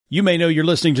You may know you're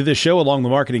listening to this show along the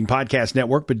Marketing Podcast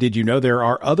Network, but did you know there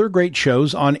are other great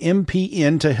shows on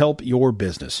MPN to help your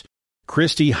business?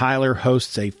 Christy Heiler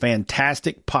hosts a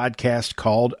fantastic podcast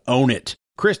called Own It.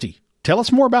 Christy, tell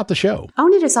us more about the show.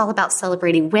 Own It is all about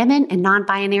celebrating women and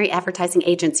non-binary advertising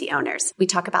agency owners. We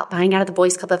talk about buying out of the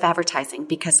Boys Club of Advertising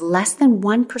because less than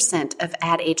 1% of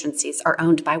ad agencies are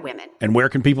owned by women. And where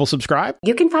can people subscribe?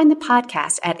 You can find the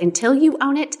podcast at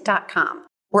untilyouownit.com.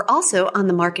 We're also on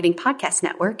the Marketing Podcast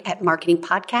Network at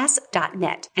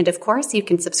marketingpodcast.net. And of course, you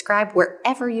can subscribe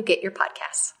wherever you get your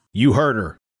podcasts. You heard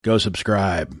her. Go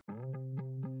subscribe.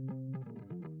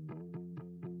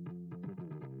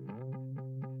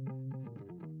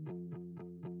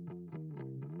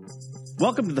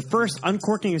 Welcome to the first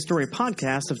Uncorking a Story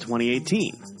podcast of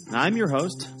 2018. I'm your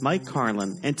host, Mike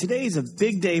Carlin, and today is a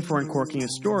big day for Uncorking a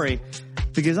Story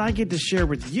because I get to share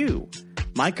with you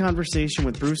my conversation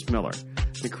with Bruce Miller,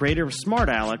 the creator of Smart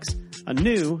Alex, a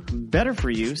new,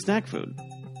 better-for-you snack food.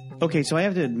 Okay, so I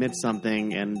have to admit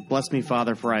something, and bless me,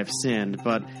 Father, for I've sinned,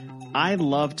 but I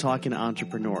love talking to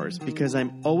entrepreneurs because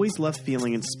I'm always left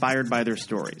feeling inspired by their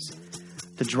stories.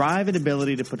 The drive and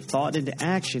ability to put thought into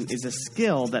action is a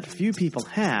skill that few people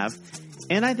have,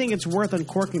 and I think it's worth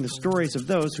uncorking the stories of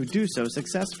those who do so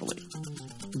successfully.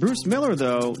 Bruce Miller,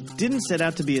 though, didn't set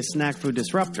out to be a snack food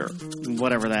disruptor,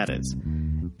 whatever that is.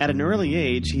 At an early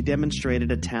age, he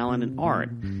demonstrated a talent in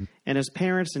art, and his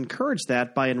parents encouraged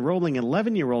that by enrolling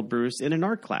 11-year-old Bruce in an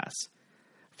art class.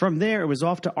 From there, it was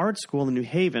off to art school in New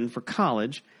Haven for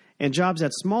college and jobs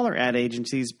at smaller ad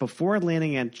agencies before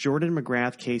landing at Jordan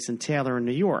McGrath, Case & Taylor in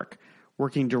New York,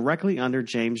 working directly under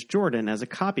James Jordan as a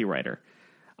copywriter.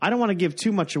 I don't want to give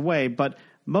too much away, but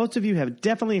most of you have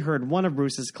definitely heard one of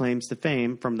Bruce's claims to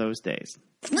fame from those days.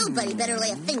 Nobody better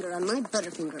lay a finger on my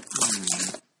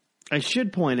Butterfinger. I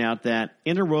should point out that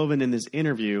interwoven in this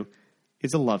interview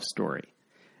is a love story.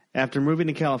 After moving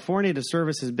to California to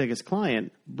service his biggest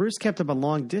client, Bruce kept up a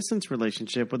long-distance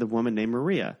relationship with a woman named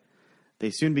Maria. They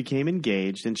soon became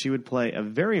engaged, and she would play a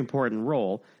very important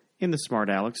role in the Smart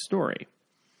Alex story.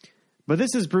 But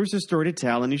this is Bruce's story to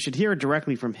tell, and you should hear it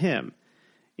directly from him.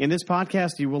 In this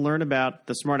podcast, you will learn about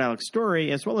the Smart Alex story,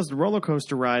 as well as the roller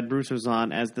coaster ride Bruce was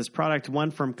on as this product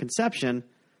went from conception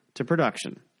to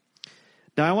production.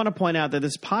 Now, I want to point out that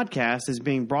this podcast is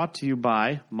being brought to you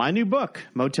by my new book,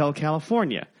 Motel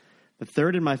California, the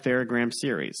third in my Faragram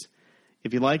series.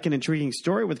 If you like an intriguing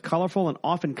story with colorful and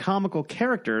often comical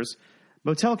characters,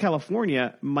 Motel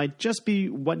California might just be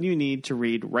what you need to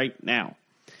read right now.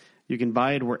 You can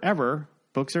buy it wherever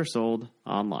books are sold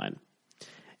online.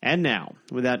 And now,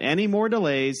 without any more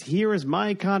delays, here is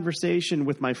my conversation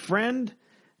with my friend,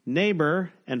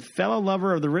 neighbor, and fellow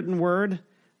lover of the written word,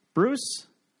 Bruce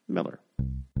Miller.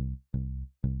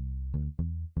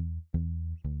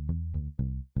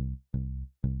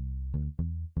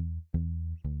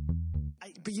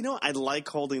 But you know, I like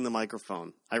holding the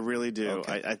microphone. I really do.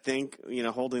 Okay. I think,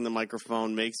 holding the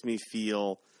microphone makes me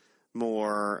feel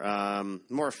more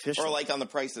efficient. Or like on The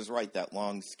Price is Right, that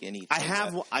long, skinny thing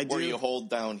I do. where you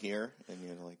hold down here and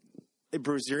you're like... Hey,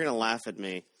 Bruce, you're going to laugh at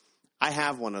me. I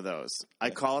have one of those. I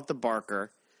call it the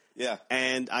Barker. Yeah.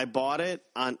 And I bought it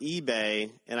on eBay,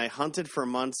 and I hunted for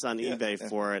months on eBay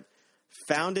for it.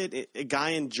 Found it. A guy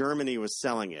in Germany was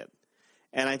selling it.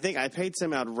 And I think I paid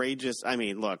some outrageous amount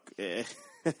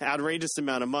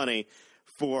of money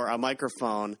for a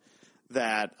microphone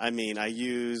that, I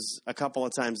use a couple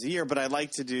of times a year, but I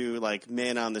like to do,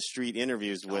 man on the street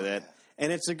interviews with it.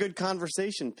 And it's a good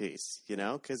conversation piece,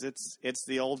 because it's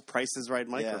the old Price is Right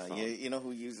microphone. Yeah, you know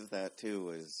who uses that,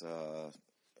 too, is,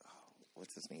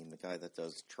 what's his name? The guy that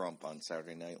does Trump on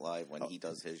Saturday Night Live when he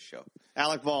does his show.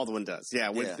 Alec Baldwin does,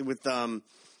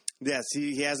 yes,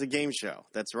 he has a game show.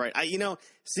 That's right.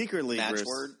 Secretly, Bruce,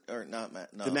 Matchword? Or not,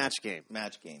 no. The Match Game.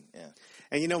 Match Game, yeah.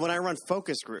 And, when I run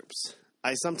focus groups,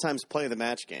 I sometimes play the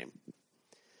Match Game.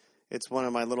 It's one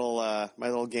of my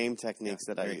little game techniques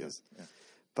that I use. Yeah.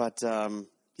 But,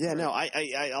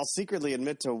 I'll secretly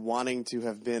admit to wanting to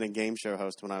have been a game show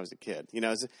host when I was a kid.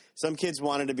 Some kids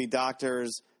wanted to be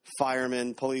doctors,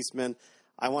 firemen, policemen.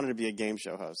 I wanted to be a game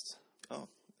show host. Oh,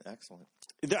 excellent.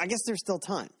 I guess there's still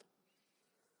time.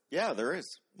 Yeah, there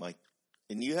is, Mike.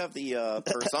 And you have the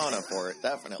persona for it,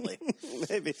 definitely.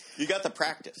 Maybe. You got the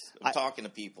practice of talking to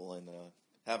people and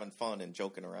having fun and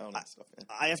joking around and stuff.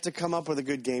 I have to come up with a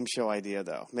good game show idea,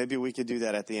 though. Maybe we could do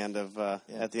that at the end of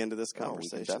this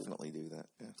conversation. We can definitely do that.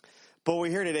 Yeah. But we're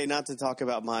here today not to talk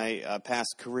about my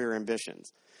past career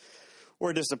ambitions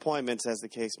or disappointments, as the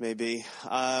case may be.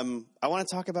 I want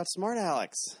to talk about Smart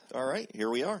Alex. All right, here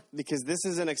we are. Because this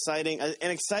is an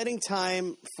exciting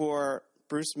time for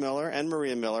Bruce Miller and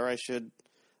Maria Miller, I should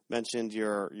mentioned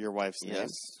your wife's name. Yes,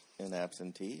 in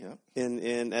absentee, yeah.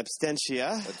 In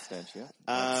absentia.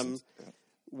 Absentia.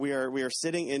 We are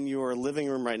sitting in your living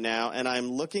room right now, and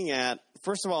I'm looking at,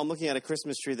 first of all, I'm looking at a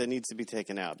Christmas tree that needs to be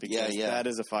taken out because that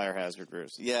is a fire hazard,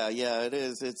 Bruce. Yeah, it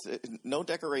is. It's no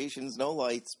decorations, no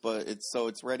lights, but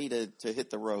it's ready to hit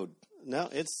the road. No,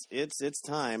 it's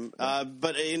time.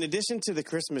 But in addition to the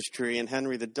Christmas tree and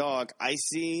Henry the dog, I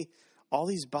see all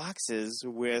these boxes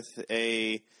with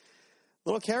a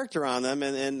little character on them,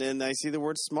 and I see the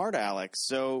word Smart Alex.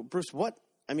 So, Bruce,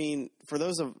 for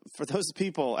those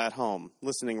people at home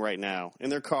listening right now in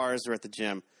their cars or at the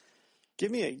gym,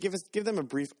 give them a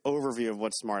brief overview of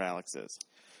what Smart Alex is.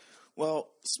 Well,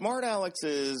 Smart Alex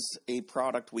is a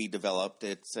product we developed.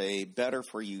 It's a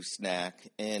better-for-you snack,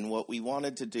 and what we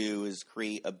wanted to do is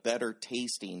create a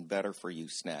better-tasting, better-for-you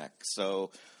snack.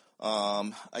 So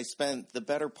I spent the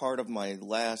better part of my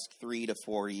last 3 to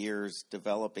 4 years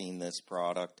developing this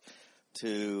product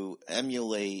to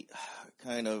emulate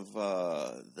kind of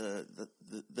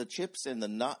the chips in the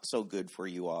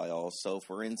not-so-good-for-you aisle. So,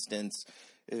 for instance,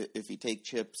 if you take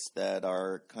chips that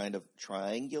are kind of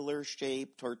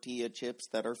triangular-shaped tortilla chips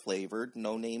that are flavored,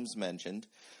 no names mentioned,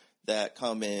 that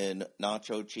come in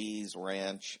nacho cheese,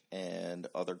 ranch, and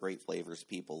other great flavors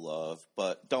people love,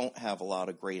 but don't have a lot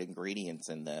of great ingredients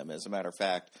in them. As a matter of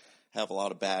fact, have a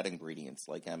lot of bad ingredients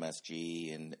like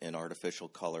MSG and artificial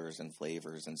colors and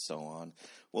flavors and so on.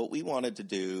 What we wanted to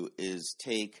do is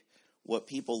take what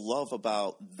people love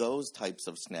about those types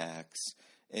of snacks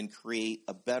and create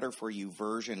a better-for-you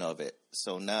version of it.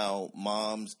 So now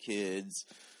moms, kids,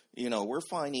 we're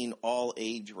finding all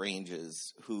age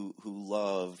ranges who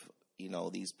love,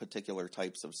 these particular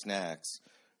types of snacks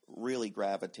really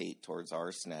gravitate towards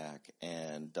our snack.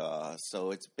 And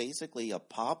so it's basically a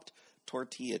popped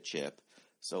tortilla chip.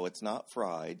 So it's not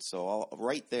fried. So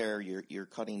right there, you're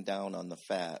cutting down on the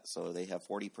fat. So they have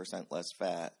 40% less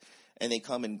fat. And they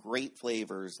come in great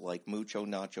flavors like Mucho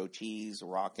Nacho Cheese,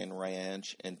 Rockin'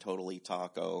 Ranch, and Totally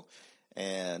Taco.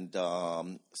 And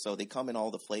so they come in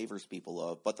all the flavors people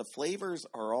love. But the flavors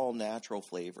are all natural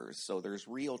flavors. So there's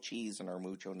real cheese in our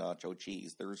Mucho Nacho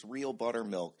Cheese. There's real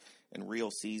buttermilk and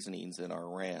real seasonings in our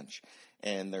ranch.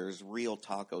 And there's real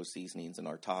taco seasonings in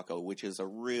our taco, which is a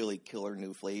really killer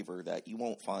new flavor that you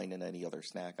won't find in any other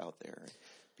snack out there.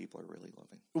 People are really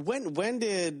loving. When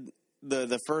did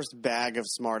the first bag of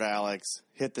Smart Alex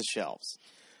hit the shelves?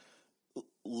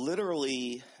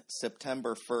 Literally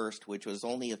September 1st, which was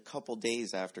only a couple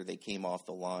days after they came off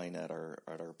the line at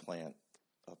our plant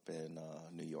up in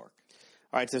New York.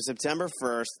 All right, so September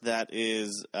 1st, that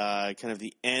is kind of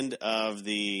the end of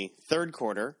the third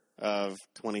quarter of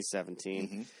 2017.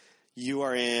 Mm-hmm. You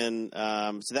are in,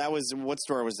 so that was, what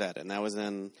store was that in? That was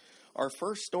in? Our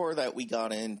first store that we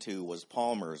got into was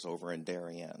Palmer's over in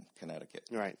Darien, Connecticut.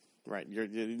 Right.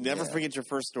 You never forget your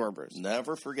first store, Bruce.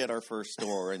 Never forget our first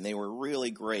store, and they were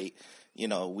really great.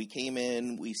 We came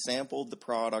in, we sampled the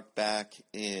product back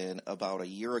in about a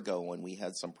year ago when we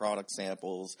had some product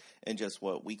samples and just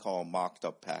what we call mocked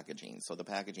up packaging. So the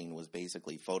packaging was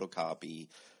basically photocopy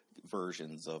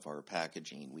versions of our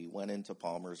packaging. We went into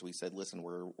Palmer's, we said, listen,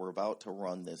 we're about to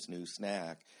run this new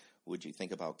snack. Would you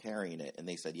think about carrying it? And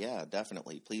they said, yeah,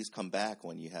 definitely. Please come back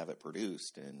when you have it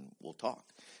produced and we'll talk.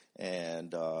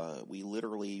 And we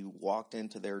literally walked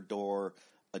into their door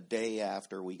a day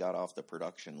after we got off the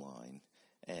production line,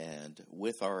 and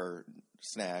with our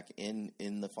snack in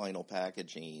the final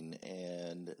packaging,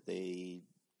 and they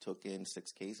took in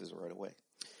 6 cases right away.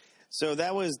 So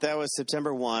that was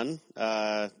September 1.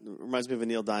 Reminds me of a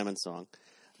Neil Diamond song.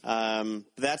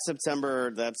 That's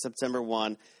September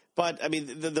 1. But I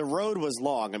mean, the road was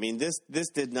long. I mean, this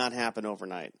did not happen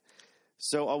overnight.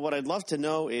 So what I'd love to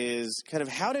know is kind of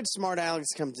how did Smart Alex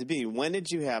come to be? When did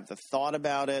you have the thought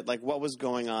about it? Like what was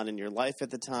going on in your life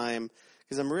at the time?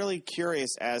 Because I'm really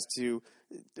curious as to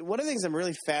one of the things I'm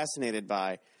really fascinated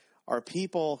by are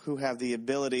people who have the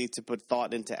ability to put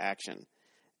thought into action.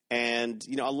 And,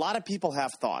 a lot of people have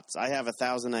thoughts. I have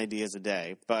 1,000 ideas a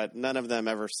day, but none of them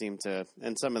ever seem to,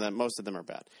 and most of them are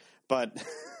bad. But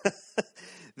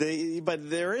but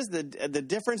there is the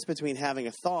difference between having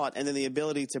a thought and then the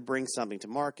ability to bring something to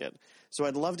market. So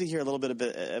I'd love to hear a little bit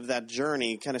of that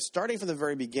journey, kind of starting from the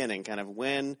very beginning, kind of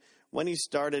when you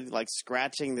started like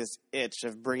scratching this itch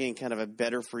of bringing kind of a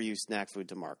better for you snack food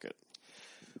to market.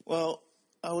 Well,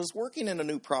 I was working in a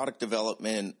new product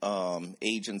development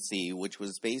agency, which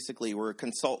was basically, we're a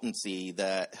consultancy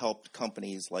that helped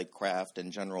companies like Kraft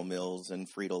and General Mills and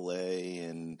Frito-Lay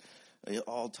and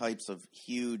all types of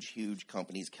huge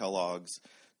companies, Kellogg's,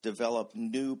 develop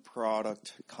new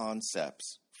product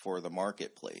concepts for the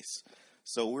marketplace.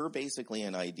 So we're basically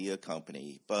an idea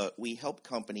company, but we help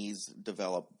companies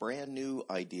develop brand new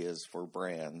ideas for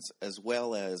brands as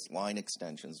well as line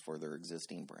extensions for their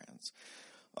existing brands.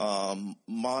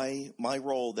 My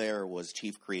role there was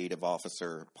Chief Creative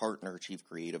Officer, Partner Chief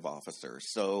Creative Officer.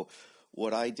 So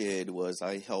what I did was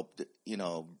I helped,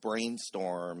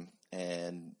 brainstorm,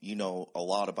 and you know a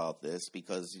lot about this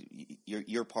because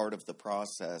you're part of the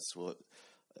process. What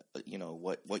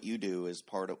you do is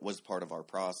was part of our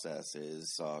process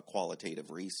is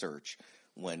qualitative research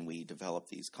when we develop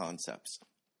these concepts.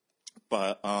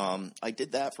 But I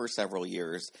did that for several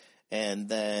years. And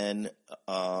then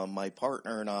my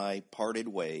partner and I parted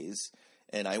ways,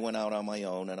 and I went out on my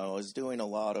own, and I was doing a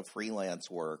lot of freelance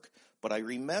work. But I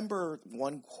remember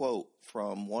one quote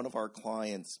from one of our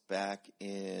clients back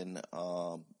in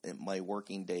my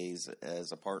working days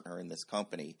as a partner in this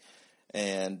company.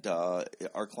 And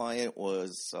our client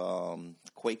was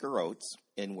Quaker Oats,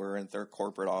 and we're in their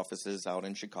corporate offices out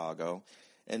in Chicago.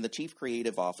 And the chief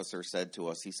creative officer said to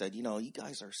us, he said, you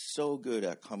guys are so good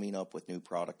at coming up with new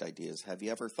product ideas. Have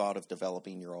you ever thought of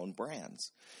developing your own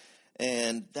brands?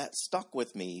 And that stuck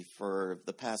with me for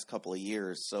the past couple of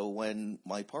years. So when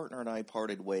my partner and I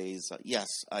parted ways, yes,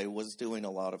 I was doing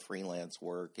a lot of freelance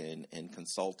work and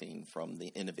consulting from the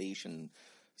innovation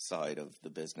side of the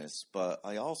business. But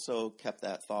I also kept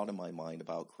that thought in my mind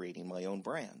about creating my own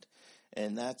brand.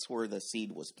 And that's where the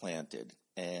seed was planted.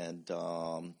 And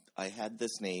I had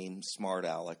this name, Smart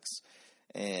Alex,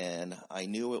 and I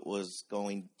knew it was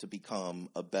going to become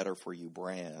a Better For You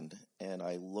brand. And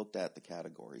I looked at the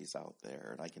categories out there,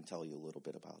 and I can tell you a little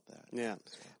bit about that. Yeah.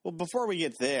 Well, before we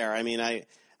get there,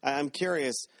 I'm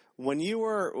curious, when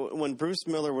Bruce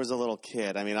Miller was a little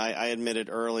kid, I admitted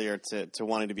earlier to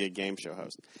wanting to be a game show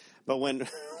host. But when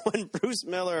Bruce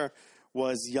Miller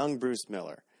was young Bruce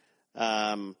Miller,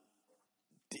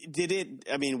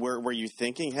 were you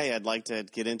thinking, hey, I'd like to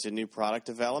get into new product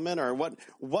development, or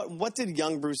what did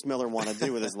young Bruce Miller want to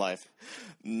do with his life?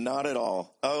 Not at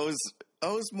all. I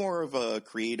was more of a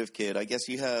creative kid. I guess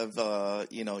you have,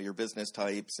 your business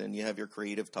types and you have your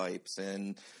creative types,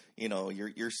 and,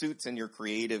 your suits and your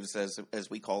creatives, as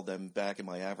we called them back in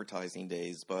my advertising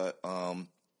days. But, I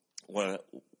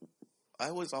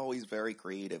was always very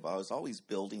creative. I was always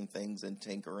building things and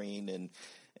tinkering, and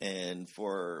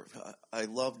I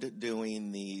loved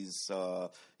doing these, a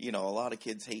lot of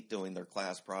kids hate doing their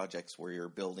class projects where you're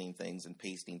building things and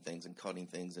pasting things and cutting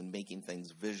things and making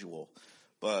things visual.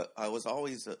 But I was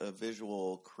always a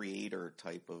visual creator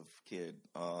type of kid.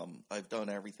 I've done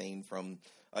everything from,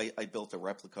 I built a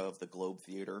replica of the Globe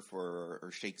Theater for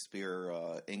a Shakespeare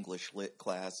English lit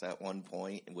class at one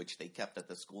point, in which they kept at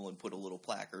the school and put a little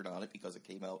placard on it because it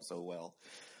came out so well.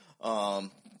 I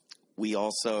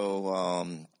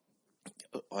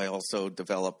also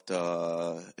developed,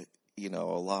 a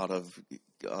lot of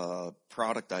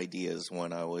product ideas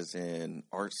when I was in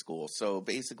art school. So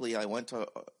basically, I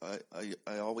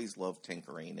always loved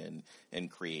tinkering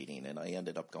and creating, and I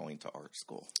ended up going to art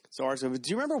school. So art school. Do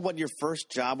you remember what your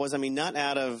first job was? Not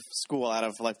out of school, out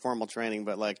of formal training,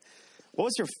 but what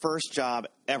was your first job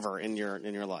ever in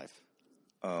your life?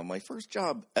 My first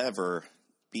job ever,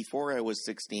 before I was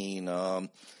 16,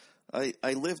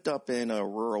 I lived up in a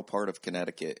rural part of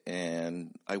Connecticut,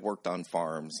 and I worked on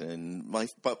farms.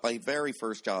 But my very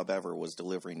first job ever was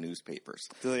delivering newspapers.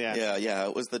 Oh, yeah. Yeah.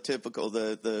 It was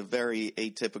the very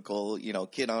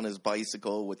atypical, kid on his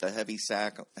bicycle with a heavy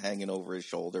sack hanging over his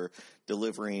shoulder,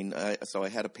 delivering. So I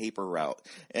had a paper route,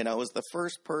 and I was the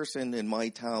first person in my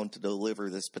town to deliver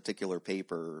this particular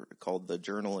paper called the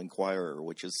Journal Inquirer,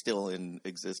 which is still in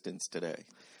existence today.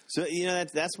 So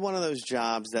that's one of those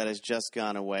jobs that has just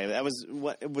gone away. That was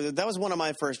one of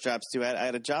my first jobs too. I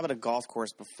had a job at a golf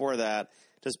course before that,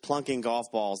 just plunking golf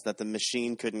balls that the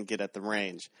machine couldn't get at the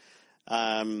range.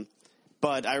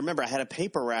 But I remember I had a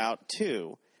paper route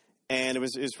too, and it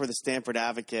was for the Stamford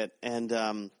Advocate, and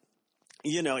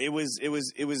it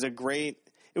was a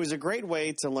great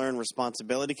way to learn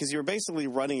responsibility, because you were basically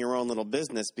running your own little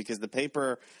business, because the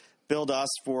paper billed us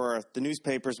for the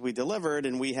newspapers we delivered,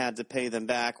 and we had to pay them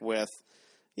back with,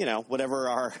 whatever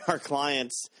our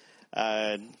clients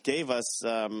gave us,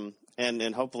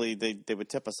 and hopefully they would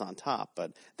tip us on top.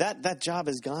 But that job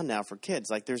is gone now for kids.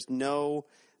 There's no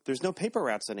paper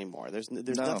routes anymore. There's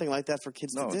nothing like that for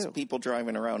kids to do. It's people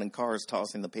driving around in cars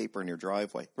tossing the paper in your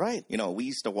driveway. Right. We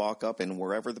used to walk up, and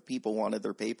wherever the people wanted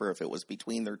their paper, if it was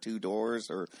between their two doors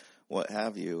or what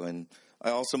have you. And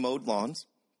I also mowed lawns.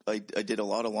 I did a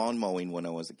lot of lawn mowing when I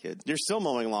was a kid. You're still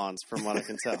mowing lawns, from what I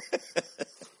can tell.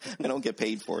 I don't get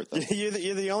paid for it, though. You're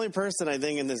the only person, I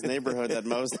think, in this neighborhood that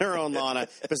mows their own lawn.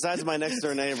 Besides my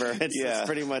next-door neighbor, it's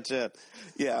pretty much it.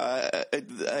 Yeah,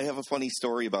 I have a funny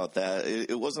story about that.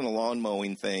 It wasn't a lawn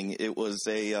mowing thing. It was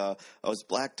I was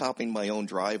blacktopping my own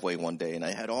driveway one day, and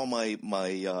I had all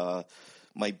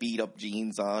my beat up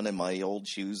jeans on and my old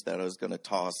shoes that I was going to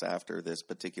toss after this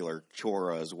particular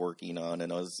chore I was working on,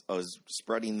 and I was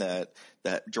spreading that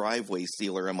driveway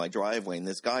sealer in my driveway, and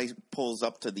this guy pulls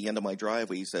up to the end of my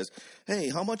driveway. He says, "Hey,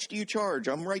 how much do you charge?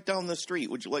 I'm right down the street.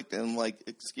 Would you like to?" And I'm like,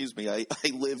 "Excuse me, I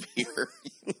live here."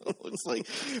 It's like,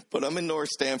 but I'm in North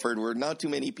Stamford, where not too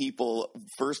many people,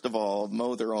 first of all,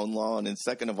 mow their own lawn, and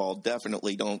second of all,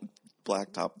 definitely don't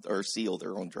blacktop or seal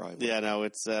their own driveway. Yeah, no,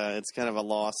 it's kind of a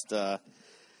lost.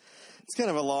 It's kind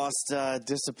of a lost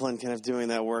discipline, kind of doing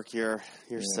that work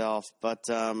yourself. Yeah.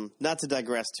 But not to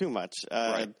digress too much.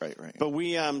 Right. But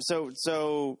we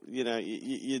so you know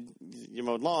you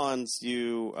mowed lawns.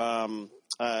 You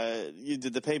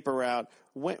did the paper route.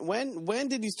 When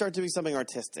did you start doing something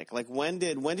artistic? Like when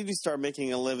did you start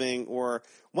making a living, or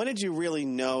when did you really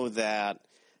know that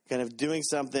kind of doing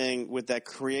something with that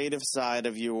creative side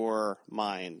of your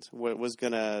mind was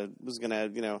gonna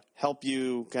help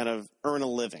you kind of earn a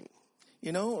living?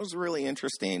 You know, what was really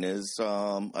interesting is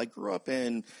I grew up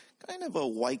in kind of a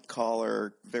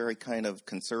white-collar, very kind of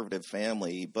conservative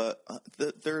family, but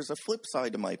there's a flip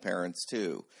side to my parents,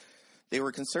 too. They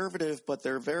were conservative, but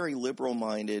they're very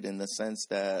liberal-minded in the sense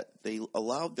that they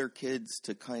allowed their kids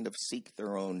to kind of seek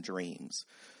their own dreams.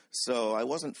 So I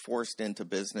wasn't forced into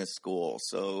business school.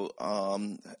 So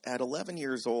at 11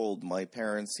 years old, my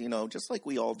parents, just like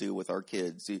we all do with our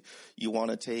kids, you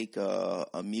want to take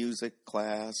a music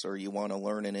class, or you want to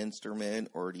learn an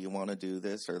instrument, or do you want to do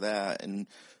this or that? And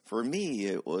for me,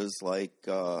 it was like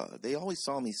they always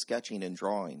saw me sketching and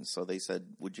drawing. So they said,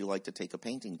 "Would you like to take a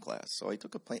painting class?" So I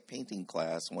took a painting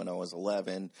class when I was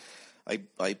 11. I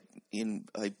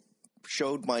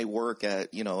showed my work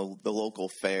at, the local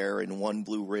fair and won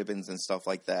blue ribbons and stuff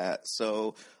like that.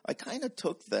 So I kind of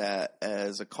took that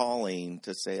as a calling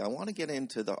to say, I want to get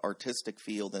into the artistic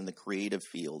field and the creative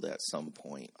field at some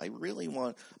point. I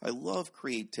love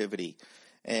creativity.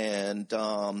 And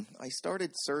I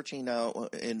started searching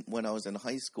out when I was in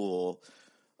high school,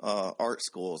 art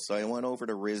school. So I went over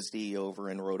to RISD over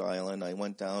in Rhode Island. I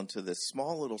went down to this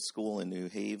small little school in New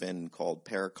Haven called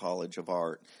Pear College of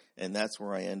Art. And that's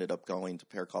where I ended up going, to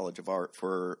Pear College of Art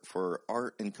for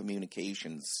art and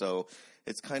communications. So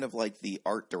it's kind of like the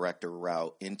art director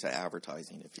route into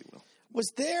advertising, if you will.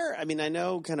 Was there, I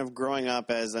know kind of growing up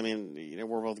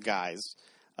we're both guys,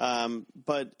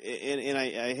 but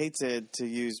I hate to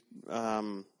use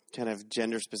kind of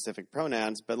gender-specific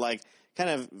pronouns, but like kind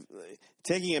of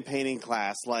taking a painting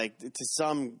class, like to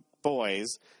some boys,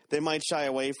 they might shy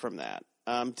away from that.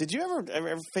 Did you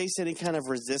ever face any kind of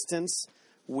resistance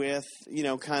with,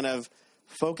 kind of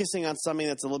focusing on something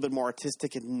that's a little bit more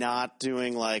artistic and not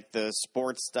doing like the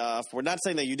sports stuff? We're not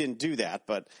saying that you didn't do that,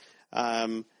 but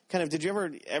did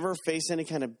you ever face any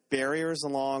kind of barriers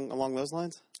along those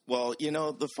lines? Well,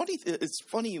 it's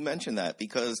funny you mention that,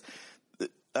 because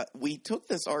we took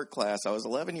this art class. I was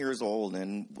 11 years old,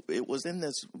 and it was in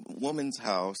this woman's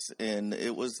house, and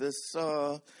it was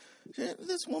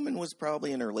this woman was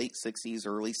probably in her late 60s,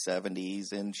 early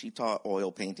 70s, and she taught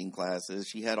oil painting classes.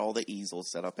 She had all the easels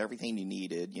set up, everything you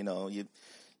needed.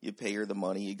 You pay her the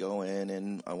money, you go in,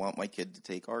 and I want my kid to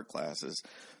take art classes.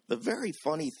 The very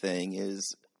funny thing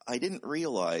is, I didn't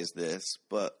realize this,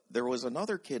 but there was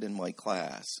another kid in my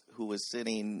class who was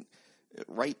sitting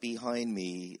right behind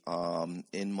me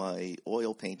in my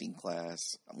oil painting class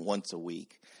once a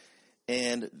week.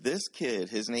 And this kid,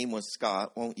 his name was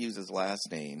Scott, won't use his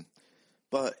last name,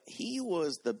 but he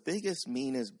was the biggest,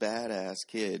 meanest, badass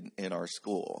kid in our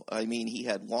school. He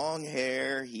had long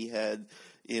hair, he had,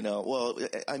 we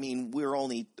were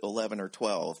only 11 or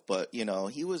 12, but,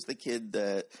 he was the kid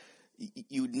that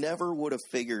you never would have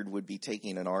figured would be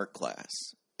taking an art class.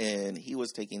 And he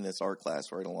was taking this art class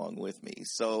right along with me.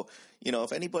 So,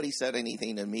 if anybody said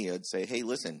anything to me, I'd say, hey,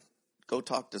 listen, go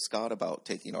talk to Scott about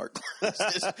taking art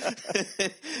classes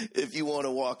if you want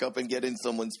to walk up and get in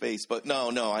someone's face. But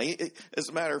no, as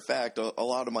a matter of fact, a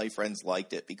lot of my friends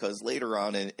liked it, because later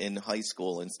on in high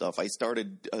school and stuff, I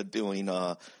started doing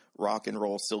rock and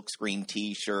roll silkscreen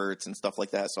T-shirts and stuff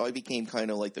like that. So I became kind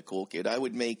of like the cool kid. I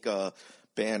would make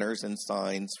banners and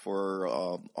signs for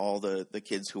all the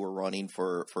kids who were running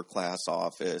for class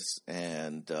office,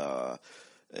 and I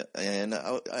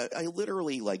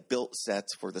literally built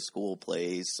sets for the school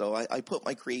plays. So I put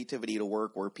my creativity to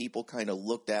work, where people kind of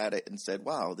looked at it and said,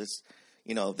 wow, this,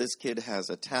 this kid has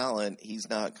a talent. He's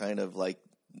not kind of like,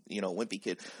 wimpy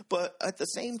kid. But at the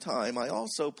same time, I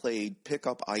also played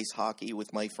pickup ice hockey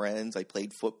with my friends. I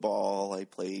played football. I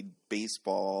played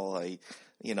baseball. I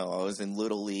was in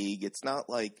Little League. It's not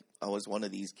like I was one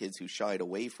of these kids who shied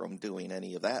away from doing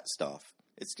any of that stuff.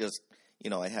 It's just,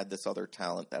 I had this other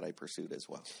talent that I pursued as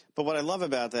well. But what I love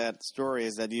about that story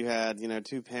is that you had,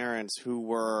 two parents who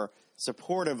were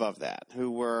supportive of that,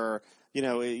 who were,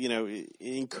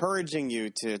 encouraging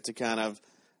you to kind of,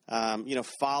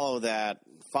 follow that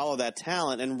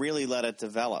talent and really let it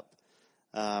develop.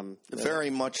 Very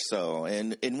much so.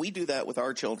 And we do that with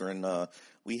our children.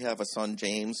 We have a son,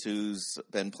 James, who's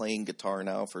been playing guitar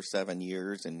now for 7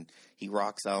 years, and he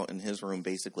rocks out in his room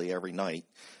basically every night.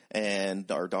 And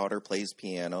our daughter plays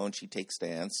piano, and she takes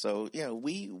dance. So,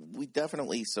 we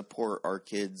definitely support our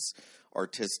kids'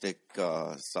 artistic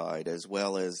side as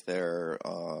well as their,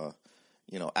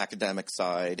 academic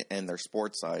side and their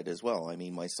sports side as well. I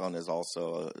mean, my son is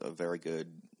also a very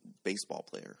good baseball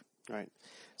player. Right.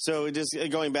 So just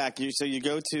going back, you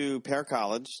go to Pear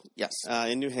College, yes,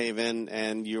 in New Haven,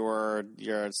 and you're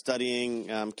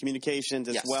studying communications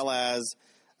as well as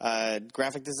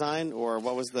graphic design, or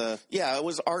what was the? Yeah, it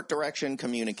was art direction,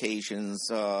 communications,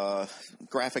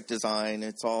 graphic design.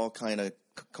 It's all kind of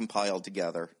compiled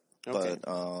together. Okay.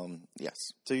 But yes.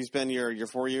 So you spend your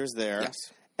 4 years there. Yes.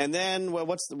 And then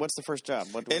what's the first job?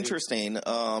 Interesting.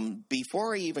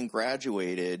 Before I even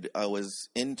graduated, I was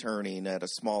interning at a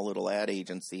small little ad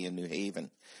agency in New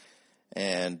Haven.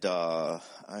 And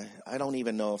I don't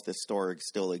even know if this store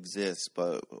still exists,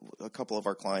 but a couple of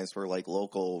our clients were like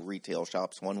local retail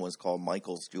shops. One was called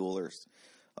Michael's Jewelers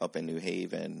up in New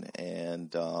Haven.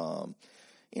 And,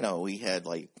 we had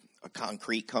like a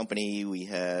concrete company. We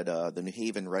had the New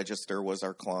Haven Register was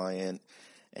our client.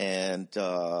 And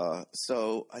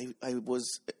so I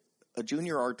was a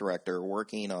junior art director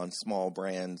working on small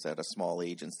brands at a small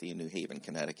agency in New Haven,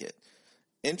 Connecticut.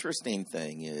 Interesting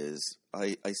thing is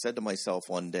I said to myself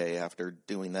one day after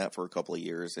doing that for a couple of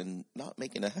years and not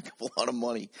making a heck of a lot of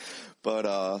money, but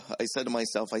I said to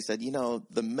myself,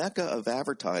 the mecca of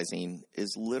advertising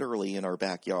is literally in our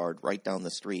backyard right down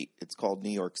the street. It's called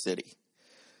New York City.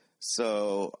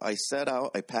 So I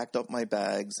packed up my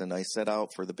bags, and I set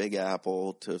out for the Big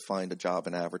Apple to find a job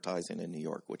in advertising in New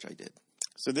York, which I did.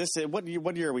 So what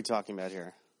year are we talking about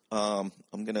here? I'm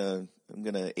gonna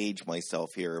age myself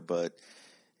here, but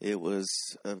it was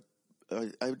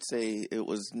I would say it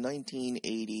was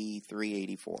 1983,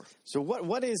 84. So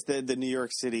what is the New York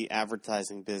City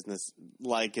advertising business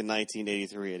like in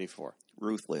 1983, 84?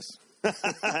 Ruthless.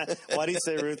 Why do you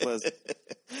say ruthless?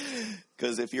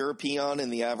 Because if you're a peon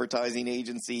in the advertising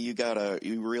agency,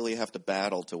 you really have to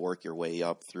battle to work your way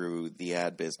up through the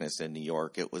ad business in New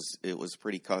York. It was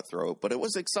pretty cutthroat, but it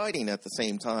was exciting at the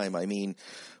same time. I mean,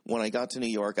 when I got to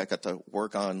New York, I got to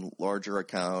work on larger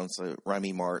accounts.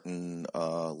 Remy Martin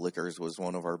Liquors was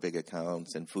one of our big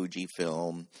accounts, and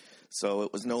Fujifilm. So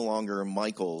it was no longer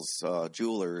Michael's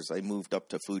Jewelers. I moved up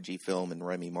to Fujifilm and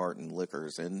Remy Martin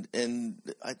Liquors, and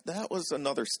that was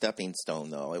another stepping stone,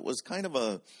 though. It was kind of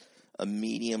a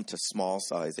medium to small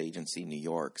size agency in New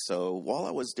York. So while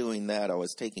I was doing that, I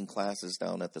was taking classes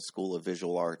down at the School of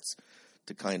Visual Arts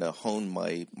to kind of hone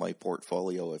my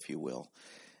portfolio, if you will,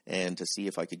 and to see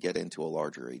if I could get into a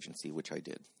larger agency, which I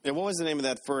did. And what was the name of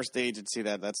that first agency,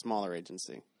 that smaller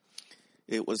agency?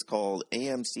 It was called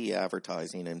AMC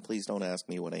Advertising, and please don't ask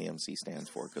me what AMC stands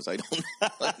for because I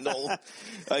don't know.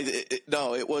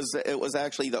 No, it was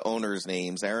actually the owners'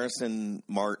 names, Arison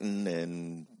Martin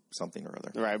and something or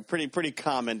other. Right, pretty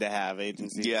common to have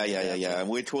agencies. Yeah.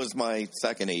 Which was my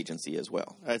second agency as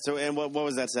well. All right. So, and what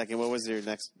was that second? What was your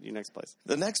next place?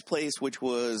 The next place, which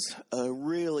was a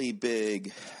really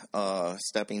big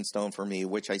stepping stone for me,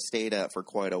 which I stayed at for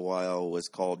quite a while, was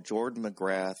called Jordan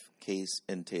McGrath, Case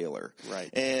and Taylor. Right.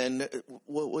 And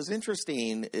what was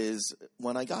interesting is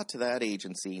when I got to that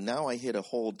agency, now I hit a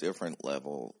whole different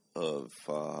level of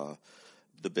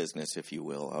the business, if you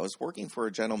will. I was working for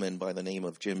a gentleman by the name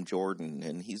of Jim Jordan,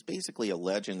 and he's basically a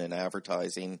legend in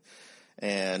advertising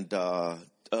and a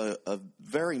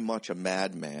very much a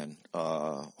madman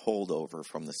holdover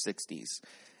from the 60s.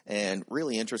 And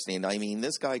really interesting. I mean,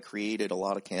 this guy created a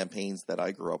lot of campaigns that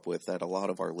I grew up with that a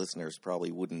lot of our listeners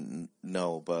probably wouldn't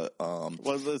know. But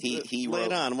he lay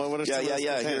wrote, it on. What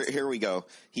yeah. Here we go.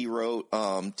 He wrote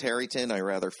Tarryton, I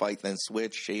rather fight than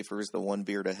switch. Schaefer's the one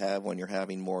beer to have when you're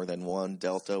having more than one.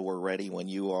 Delta, we're ready when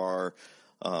you are.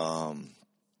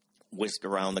 Whisk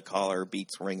around the collar,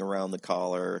 beats ring around the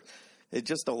collar. It's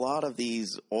just a lot of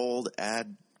these old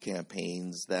ad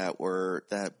campaigns that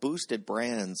boosted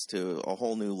brands to a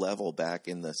whole new level back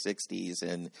in the 60s,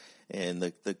 and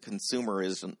the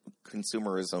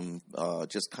consumerism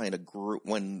just kind of grew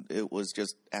when it was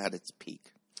just at its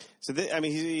peak. So,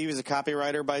 he was a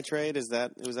copywriter by trade. Was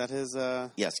that his?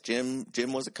 Yes, Jim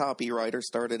was a copywriter,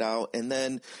 started out, and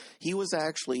then he was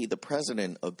actually the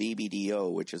president of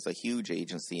BBDO, which is a huge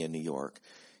agency in New York.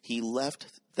 He left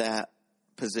that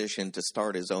position to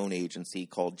start his own agency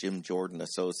called Jim Jordan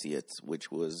Associates,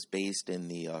 which was based in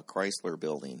the Chrysler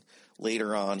Building.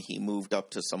 Later on, he moved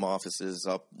up to some offices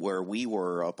up where we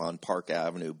were, up on Park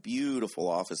Avenue. Beautiful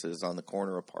offices on the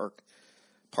corner of Park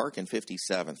and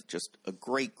 57th. Just a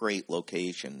great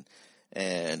location.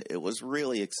 And it was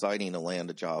really exciting to land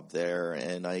a job there.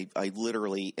 And I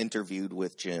literally interviewed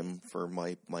with Jim for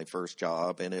my first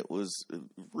job, and it was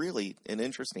really an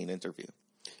interesting interview.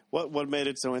 What made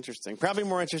it so interesting? Probably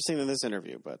more interesting than this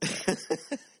interview, but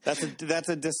that's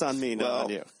a diss on me, not on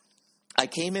you. I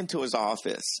came into his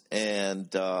office and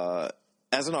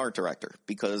as an art director,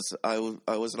 because I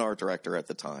was an art director at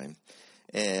the time.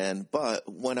 But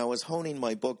when I was honing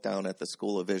my book down at the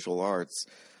School of Visual Arts,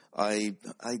 I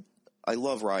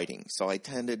love writing, so I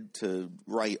tended to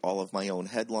write all of my own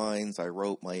headlines. I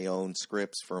wrote my own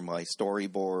scripts for my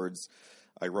storyboards.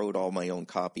 I wrote all my own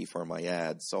copy for my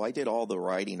ads. So I did all the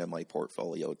writing in my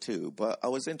portfolio too. But I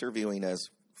was interviewing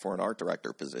for an art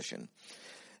director position.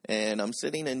 And I'm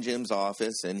sitting in Jim's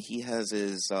office, and he has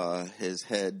his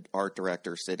head art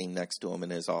director sitting next to him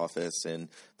in his office, and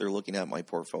they're looking at my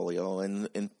portfolio.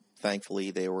 And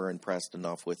thankfully, they were impressed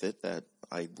enough with it that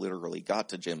I literally got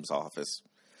to Jim's office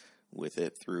with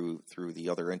it through the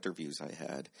other interviews I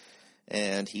had.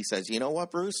 And he says, "You know what,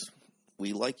 Bruce?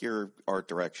 We like your art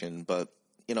direction, but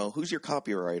who's your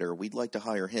copywriter? We'd like to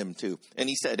hire him too." And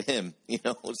he said him,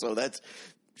 so that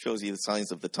shows you the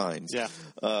signs of the times. Yeah.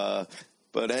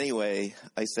 But anyway,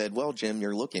 I said, "Well, Jim,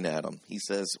 you're looking at them." He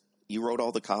says, "You wrote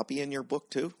all the copy in your book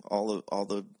too? All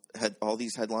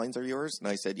these headlines are yours?" And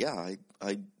I said, "Yeah,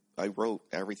 I wrote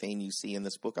everything you see in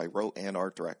this book. I wrote and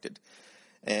art directed."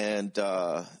 And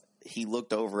he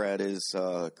looked over at his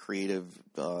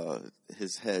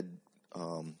his head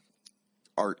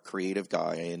art creative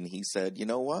guy, and he said, "You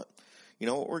know what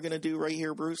we're going to do right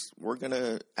here, Bruce?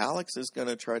 Alex is going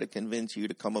to try to convince you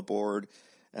to come aboard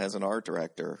as an art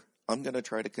director. I'm going to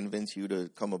try to convince you to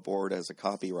come aboard as a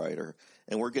copywriter,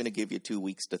 and we're going to give you 2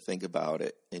 weeks to think about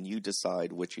it, and you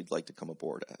decide which you'd like to come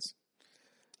aboard as."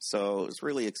 So it was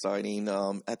really exciting.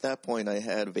 At that point, I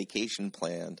had a vacation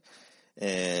planned,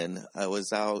 and I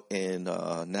was out in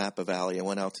Napa Valley. I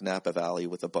went out to Napa Valley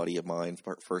with a buddy of mine,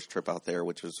 first trip out there,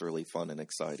 which was really fun and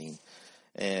exciting.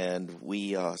 And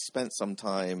we spent some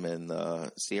time in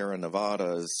the Sierra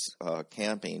Nevadas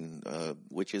camping,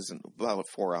 which is about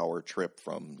a 4-hour trip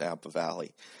from Napa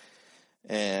Valley.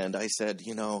 And I said,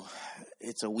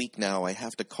 it's a week now. I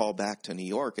have to call back to New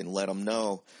York and let them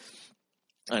know.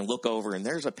 I look over, and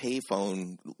there's a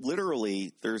payphone.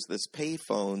 Literally, there's this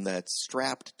payphone that's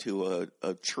strapped to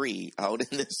a tree out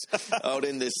in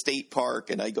this state park.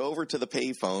 And I go over to the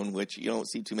payphone, which you don't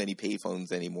see too many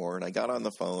payphones anymore. And I got on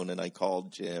the phone, and I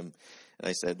called Jim, and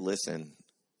I said, "Listen,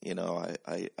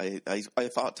 I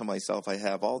thought to myself, I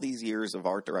have all these years of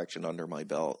art direction under my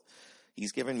belt.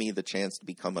 He's given me the chance to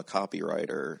become a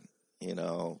copywriter.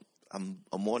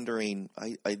 I'm wondering,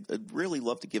 I'd really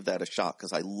love to give that a shot,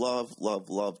 because I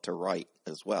love to write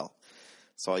as well."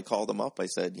 So I called him up. I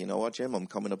said, "You know what, Jim, I'm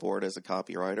coming aboard as a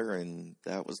copywriter." And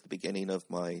that was the beginning of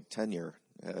my tenure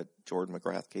at Jordan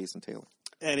McGrath, Case and Taylor.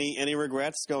 Any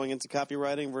regrets going into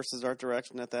copywriting versus art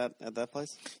direction at that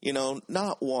place?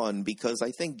 Not one, because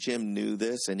I think Jim knew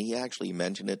this, and he actually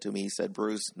mentioned it to me. He said,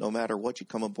 "Bruce, no matter what you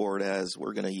come aboard as,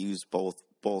 we're going to use both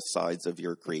sides of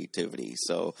your creativity.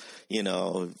 So,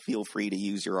 feel free to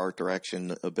use your art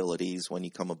direction abilities when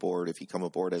you come aboard. If you come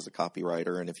aboard as a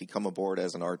copywriter, and if you come aboard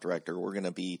as an art director, we're going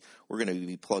to be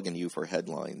plugging you for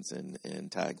headlines and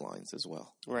taglines as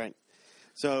well." Right.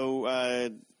 So,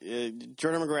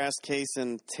 Jordan McGrath, Case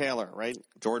and Taylor, right?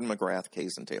 Jordan McGrath,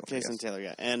 Case and Taylor. Case and Taylor,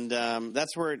 yeah. And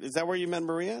is that where you met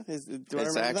Maria?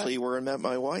 It's actually where I met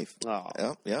my wife.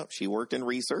 Oh. Yeah. She worked in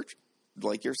research,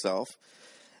 like yourself.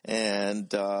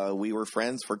 And we were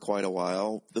friends for quite a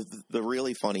while. The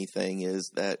really funny thing is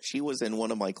that she was in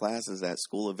one of my classes at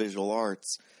School of Visual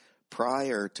Arts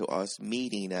prior to us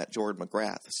meeting at Jordan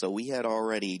McGrath. So we had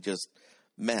already just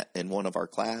met in one of our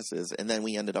classes, and then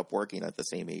we ended up working at the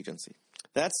same agency.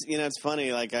 That's, it's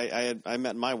funny. Like I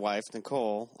met my wife,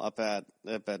 Nicole, up at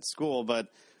school, but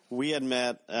we had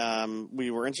met, we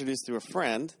were introduced through a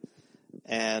friend.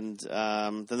 And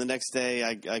then the next day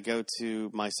I go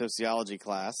to my sociology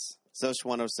class, Soc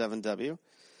 107W.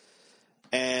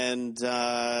 And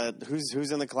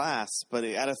who's in the class? But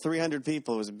out of 300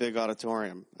 people, it was a big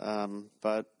auditorium.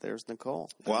 But there's Nicole.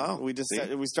 Wow. We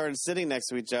started sitting next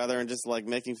to each other and just like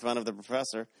making fun of the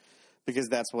professor because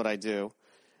that's what I do.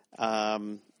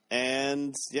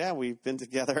 And yeah, we've been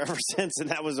together ever since, and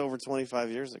that was over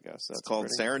 25 years ago. So it's called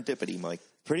serendipity, Mike.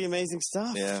 Pretty amazing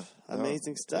stuff. Yeah,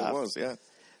 amazing stuff. It was, yeah.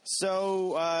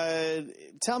 So,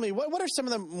 tell me, what are some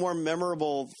of the more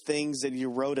memorable things that you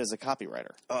wrote as a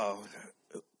copywriter? Oh,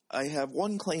 I have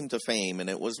one claim to fame, and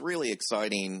it was really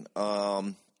exciting.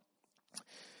 We're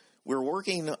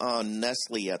working on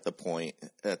Nestle at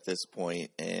this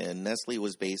point, and Nestle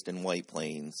was based in White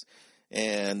Plains,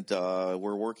 and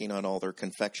we're working on all their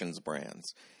confections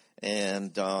brands.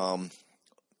 And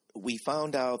we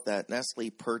found out that Nestle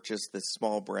purchased this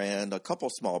small brand, a couple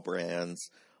small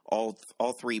brands, all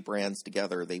three brands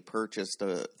together. They purchased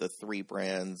the three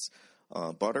brands,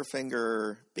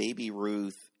 Butterfinger, Baby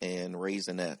Ruth, and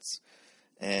Raisinets.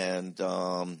 And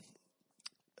I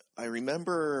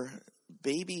remember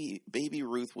Baby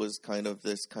Ruth was kind of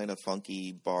this kind of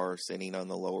funky bar sitting on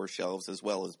the lower shelves, as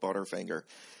well as Butterfinger.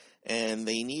 And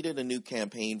they needed a new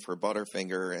campaign for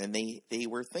Butterfinger, and they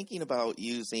were thinking about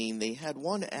they had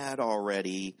one ad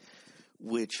already,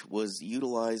 which was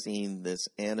utilizing this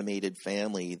animated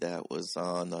family that was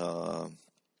on,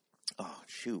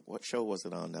 what show was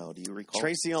it on now? Do you recall?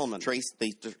 Tracy Ullman.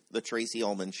 The Tracy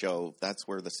Ullman show. That's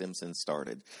where The Simpsons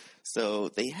started. So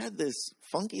they had this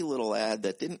funky little ad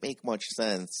that didn't make much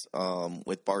sense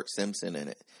with Bart Simpson in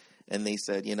it. And they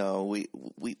said,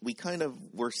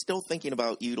 we're still thinking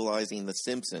about utilizing The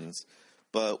Simpsons,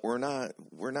 but we're not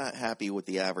happy with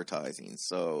the advertising.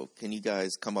 So can you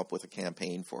guys come up with a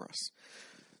campaign for us?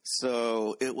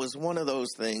 So it was one of those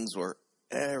things where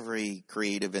every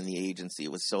creative in the agency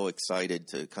was so excited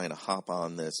to kind of hop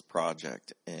on this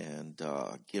project and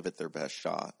give it their best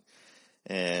shot.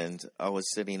 And I was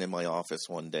sitting in my office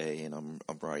one day and I'm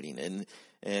writing,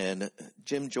 and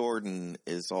Jim Jordan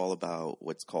is all about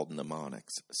what's called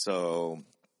mnemonics. So,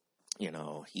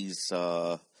 he's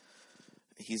all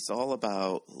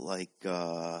about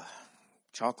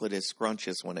chocolate is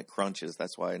scrumptious when it crunches.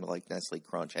 That's why I like Nestle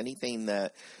Crunch. Anything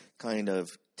that kind of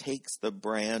takes the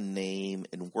brand name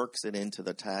and works it into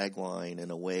the tagline in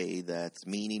a way that's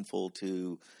meaningful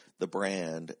to the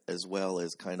brand, as well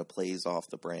as kind of plays off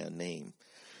the brand name.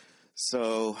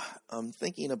 So I'm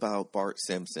thinking about Bart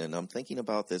Simpson. I'm thinking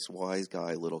about this wise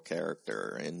guy little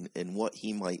character and what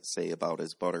he might say about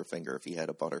his Butterfinger if he had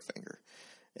a Butterfinger.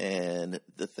 And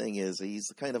the thing is, he's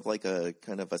kind of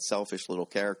a selfish little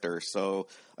character. So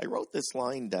I wrote this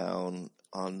line down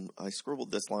I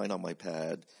scribbled this line on my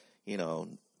pad,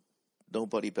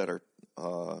 nobody better,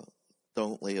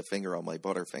 don't lay a finger on my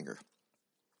Butterfinger.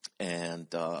 And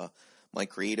my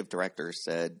creative director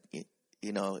said,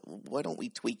 why don't we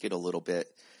tweak it a little bit?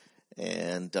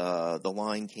 And the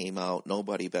line came out,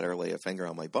 nobody better lay a finger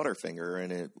on my Butterfinger.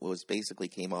 And it basically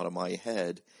came out of my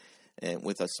head and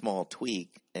with a small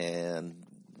tweak. And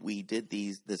we did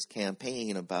this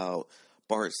campaign about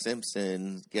Bart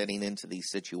Simpson getting into these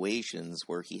situations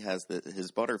where he has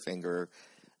his Butterfinger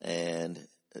and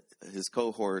his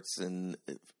cohorts and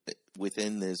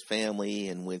within his family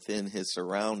and within his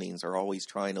surroundings are always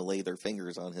trying to lay their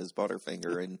fingers on his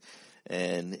Butterfinger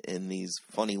and in these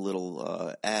funny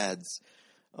little ads.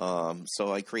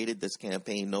 So I created this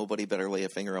campaign, nobody better lay a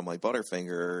finger on my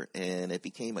Butterfinger, and it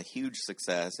became a huge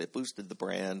success. It boosted the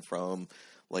brand from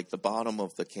the bottom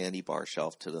of the candy bar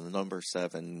shelf to the number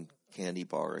 7 candy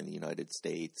bar in the United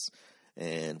States.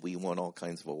 And we won all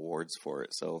kinds of awards for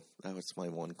it. So that was my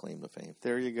one claim to fame.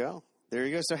 There you go.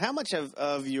 So how much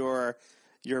of your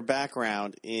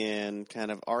background in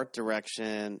kind of art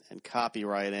direction and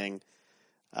copywriting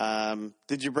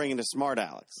did you bring into Smart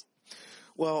Alex?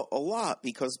 Well, a lot,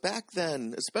 because back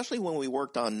then, especially when we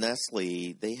worked on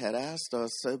Nestle, they had asked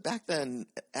us, back then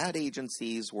ad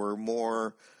agencies were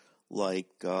more like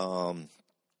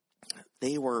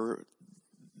they were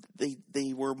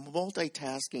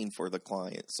multitasking for the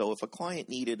client. So if a client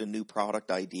needed a new product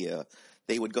idea,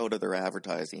 they would go to their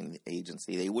advertising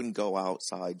agency. They wouldn't go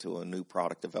outside to a new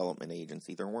product development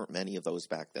agency. There weren't many of those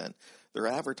back then. Their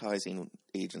advertising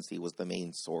agency was the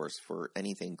main source for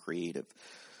anything creative.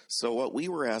 So what we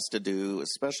were asked to do,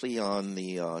 especially on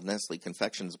the Nestle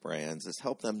Confections brands, is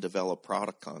help them develop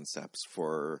product concepts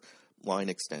for line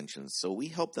extensions. So we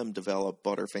helped them develop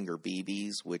Butterfinger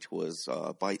BBs, which was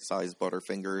bite-sized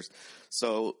Butterfingers.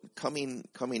 So coming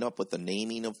up with the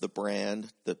naming of the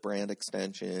brand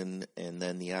extension, and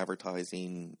then the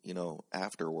advertising,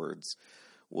 afterwards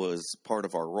was part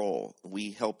of our role.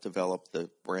 We helped develop the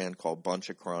brand called Bunch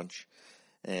of Crunch,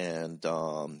 and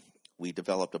we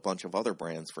developed a bunch of other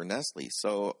brands for Nestle.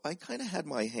 So I kind of had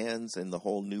my hands in the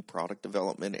whole new product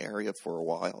development area for a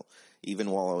while, even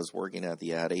while I was working at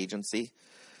the ad agency.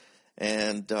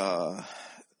 And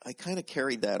I kind of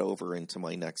carried that over into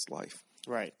my next life.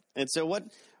 Right. And so what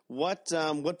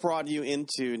brought you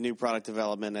into new product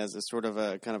development as a sort of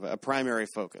a kind of a primary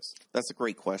focus? That's a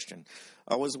great question.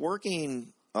 I was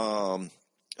working,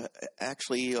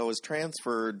 actually, I was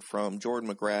transferred from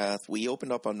Jordan McGrath. We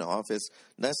opened up an office.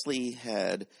 Nestle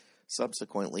had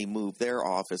subsequently moved their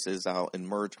offices out and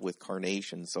merged with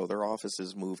Carnation, so their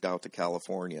offices moved out to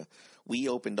California. We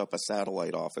opened up a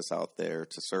satellite office out there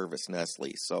to service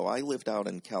Nestle. So I lived out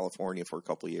in California for a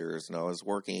couple of years, and I was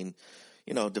working,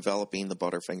 developing the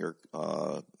Butterfinger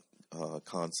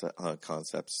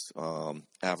concepts,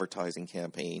 advertising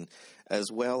campaign,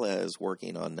 as well as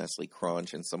working on Nestle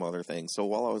Crunch and some other things. So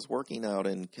while I was working out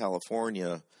in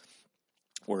California,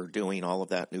 we're doing all of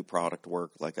that new product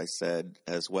work, like I said,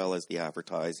 as well as the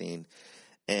advertising.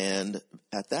 And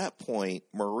at that point,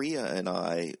 Maria and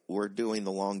I were doing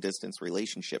the long-distance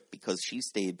relationship because she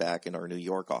stayed back in our New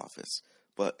York office.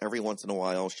 But every once in a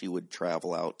while, she would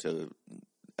travel out to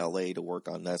L.A. to work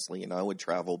on Nestle, and I would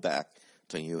travel back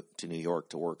to New York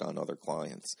to work on other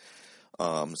clients.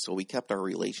 So we kept our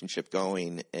relationship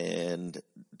going, and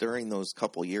during those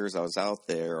couple years I was out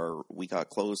there, we got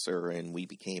closer and we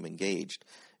became engaged,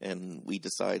 and we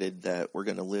decided that we're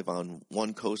going to live on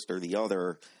one coast or the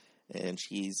other. And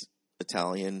she's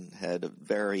Italian, had a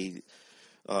very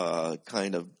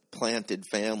kind of planted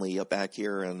family up back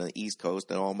here on the East Coast,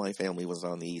 and all my family was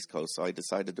on the East Coast. So I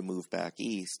decided to move back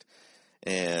east,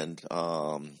 and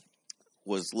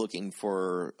was looking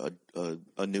for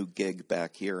a new gig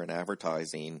back here in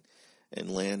advertising,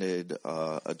 and landed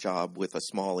a job with a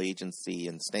small agency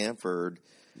in Stanford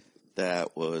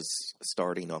that was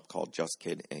starting up called Just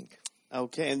Kid Inc.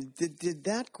 Okay, and did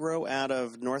that grow out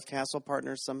of North Castle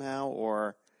Partners somehow,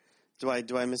 or do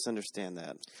I misunderstand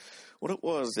that? What it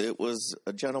was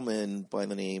a gentleman by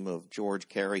the name of George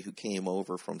Carey who came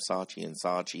over from Saatchi &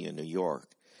 Saatchi in New York,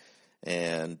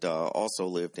 and also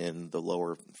lived in the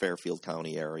lower Fairfield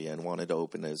County area and wanted to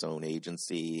open his own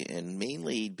agency and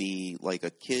mainly be like a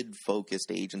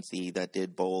kid-focused agency that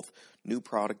did both new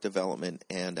product development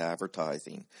and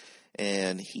advertising.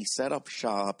 And he set up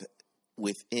shop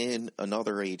within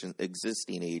another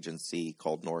existing agency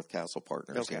called North Castle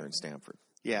Partners here in Stanford.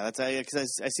 Yeah, that's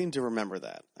because I seem to remember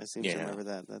that. I seem to remember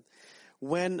that.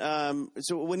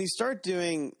 When you start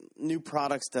doing new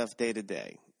product stuff day to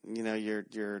day,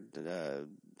 you're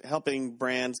helping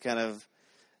brands kind of,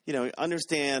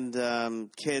 understand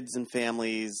kids and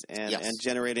families and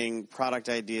generating product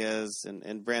ideas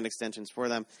and brand extensions for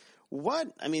them.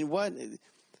 What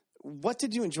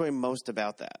did you enjoy most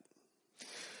about that?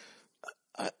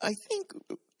 I think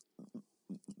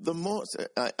the most,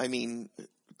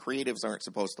 creatives aren't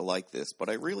supposed to like this, but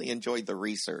I really enjoyed the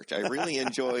research. I really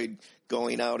enjoyed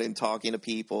going out and talking to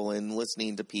people and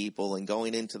listening to people and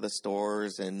going into the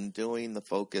stores and doing the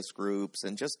focus groups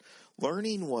and just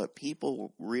learning what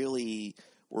people really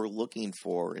were looking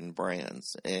for in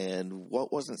brands and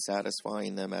what wasn't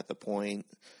satisfying them at the point,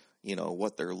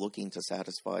 what they're looking to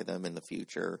satisfy them in the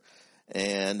future.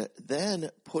 And then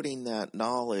putting that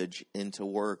knowledge into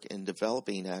work and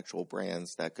developing actual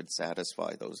brands that could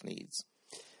satisfy those needs.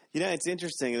 It's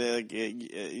interesting.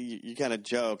 You kind of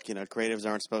joke, creatives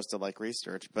aren't supposed to like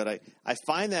research, but I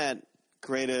find that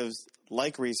creatives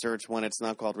like research when it's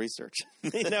not called research,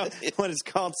 when it's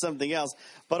called something else,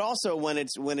 but also when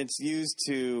it's used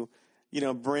to,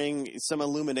 bring some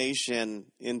illumination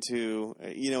into,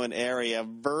 an area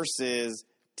versus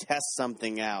test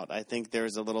something out. I think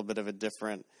there's a little bit of a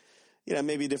different,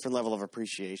 maybe a different level of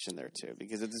appreciation there too,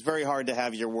 because it's very hard to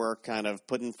have your work kind of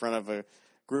put in front of a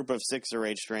group of 6 or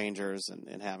 8 strangers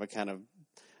and have it kind of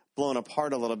blown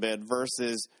apart a little bit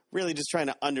versus really just trying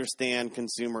to understand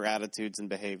consumer attitudes and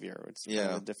behavior. It's kind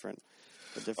of a different.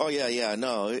 Oh, yeah.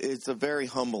 No, it's a very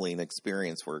humbling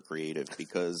experience for a creative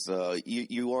because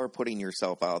you are putting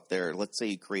yourself out there. Let's say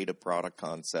you create a product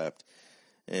concept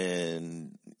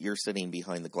and you're sitting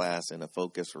behind the glass in a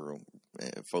focus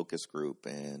group,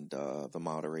 and the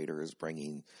moderator is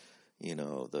bringing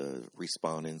the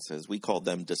respondents, as we called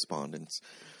them, despondents,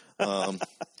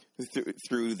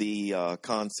 through the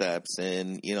concepts,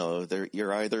 and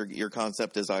your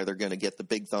concept is either going to get the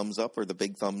big thumbs up or the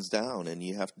big thumbs down, and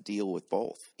you have to deal with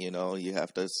both. You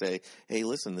have to say, hey,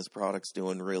 listen, this product's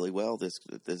doing really well, this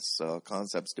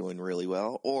concept's doing really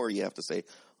well, or you have to say,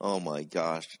 oh my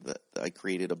gosh, I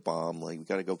created a bomb, like we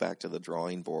got to go back to the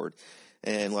drawing board.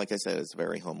 And like I said, it's a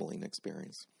very humbling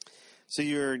experience. So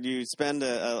you spend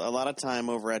a lot of time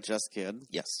over at Just Kid.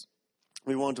 Yes.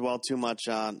 we won't dwell too much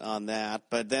on that.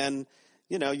 But then,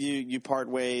 you part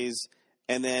ways,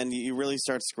 and then you really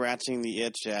start scratching the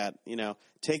itch at,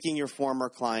 taking your former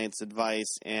client's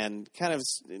advice and kind of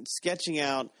sketching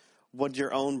out what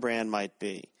your own brand might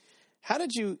be. How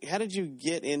did you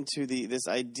get into this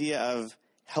idea of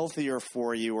healthier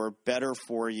for you or better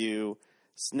for you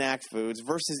snack foods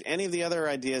versus any of the other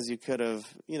ideas you could have,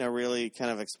 really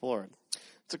kind of explored?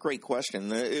 It's a great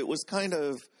question. It was kind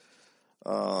of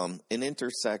an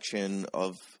intersection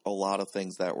of a lot of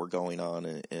things that were going on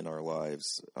in our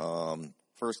lives.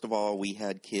 First of all, we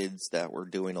had kids that were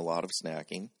doing a lot of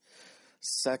snacking.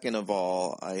 Second of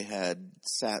all, I had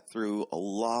sat through a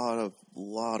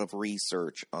lot of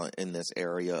research in this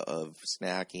area of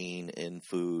snacking and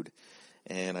food,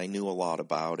 and I knew a lot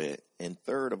about it. And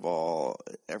third of all,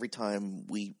 every time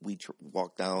we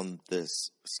walked down this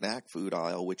snack food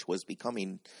aisle, which was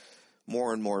becoming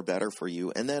more and more better for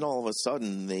you, and then all of a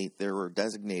sudden there were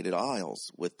designated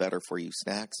aisles with better for you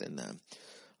snacks in them.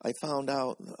 I found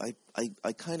out,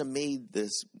 I kind of made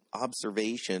this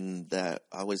observation that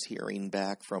I was hearing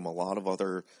back from a lot of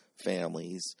other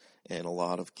families and a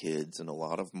lot of kids and a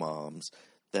lot of moms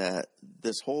that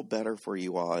this whole better for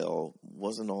you aisle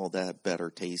wasn't all that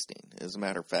better tasting. As a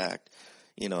matter of fact,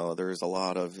 there's a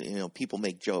lot of, people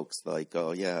make jokes like,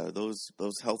 oh yeah, those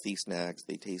healthy snacks,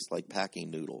 they taste like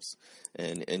packing noodles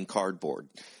and cardboard,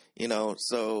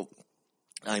 so,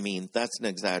 I mean, that's an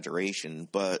exaggeration,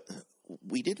 but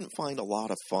we didn't find a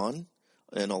lot of fun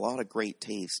and a lot of great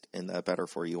taste in that better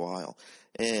for you aisle.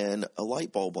 And a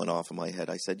light bulb went off in my head.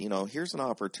 I said, here's an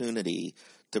opportunity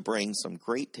to bring some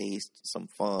great taste, some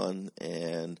fun,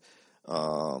 and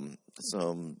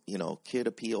some, kid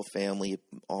appeal,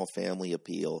 all family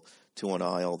appeal to an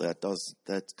aisle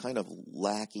that's kind of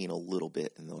lacking a little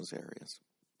bit in those areas.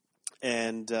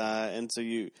 And so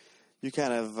you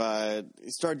kind of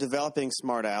start developing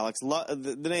Smart Alex.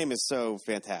 The name is so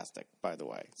fantastic, by the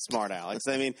way, Smart Alex.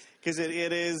 I mean, because it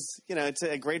is, it's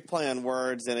a great play on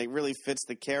words, and it really fits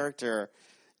the character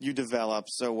you develop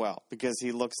so well, because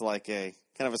he looks like a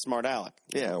kind of a smart aleck.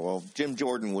 Yeah, well, Jim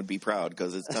Jordan would be proud,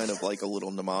 because it's kind of like a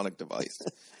little mnemonic device.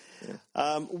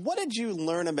 Yeah. What did you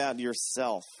learn about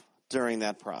yourself during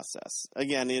that process?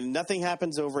 Again, nothing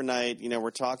happens overnight.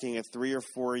 We're talking a 3 or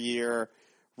 4 year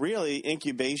really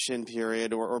incubation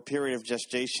period or period of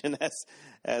gestation,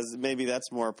 as maybe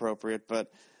that's more appropriate.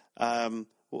 But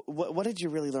what did you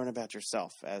really learn about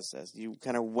yourself as you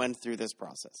kind of went through this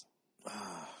process?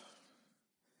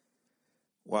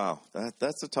 Wow,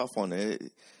 that's a tough one.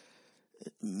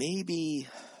 Maybe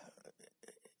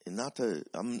not to.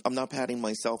 I'm not patting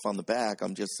myself on the back.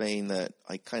 I'm just saying that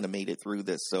I kind of made it through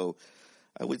this. So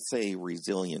I would say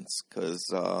resilience, because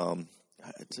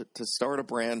to start a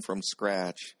brand from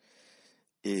scratch,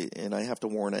 and I have to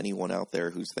warn anyone out there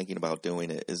who's thinking about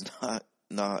doing it, is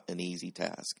not an easy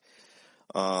task.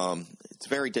 It's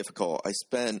very difficult. I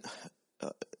spent,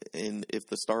 and if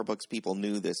the Starbucks people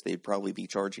knew this, they'd probably be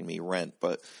charging me rent,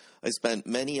 but I spent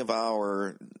many of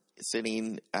hours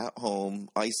sitting at home,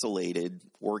 isolated,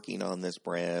 working on this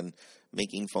brand,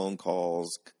 making phone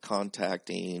calls,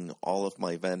 contacting all of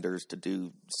my vendors to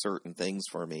do certain things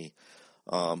for me.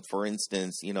 For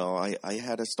instance, I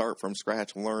had to start from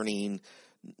scratch learning.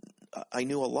 I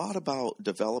knew a lot about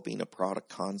developing a product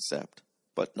concept,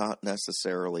 but not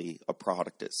necessarily a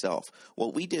product itself.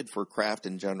 What we did for Kraft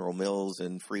and General Mills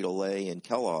and Frito-Lay and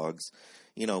Kellogg's,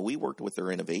 we worked with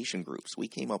their innovation groups. We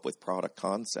came up with product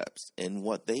concepts, and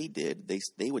what they did,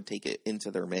 they would take it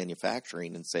into their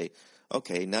manufacturing and say,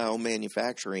 okay, now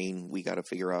manufacturing, we got to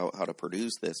figure out how to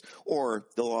produce this, or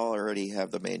they'll already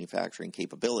have the manufacturing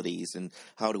capabilities, and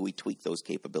how do we tweak those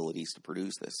capabilities to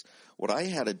produce this? What I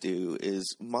had to do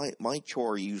is my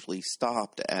chore usually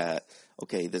stopped at,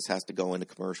 okay, this has to go into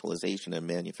commercialization and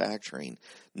manufacturing.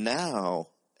 Now,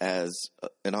 as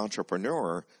an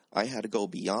entrepreneur, I had to go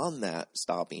beyond that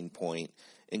stopping point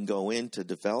and go into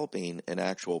developing an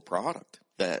actual product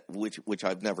which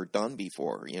I've never done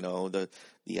before.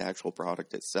 The actual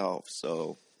product itself.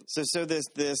 So this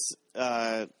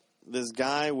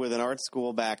guy with an art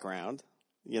school background,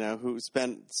 who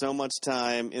spent so much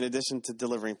time in addition to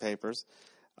delivering papers,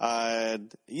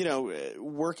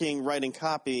 working, writing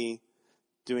copy,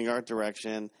 doing art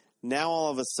direction. Now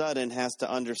all of a sudden has to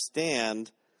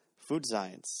understand food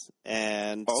science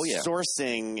and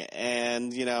sourcing,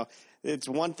 and it's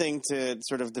one thing to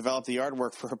sort of develop the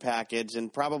artwork for a package,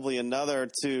 and probably another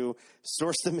to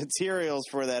source the materials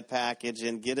for that package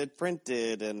and get it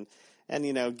printed and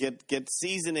get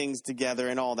seasonings together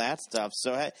and all that stuff.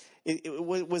 So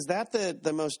was that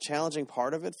the most challenging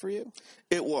part of it for you?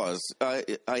 It was.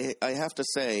 I have to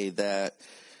say that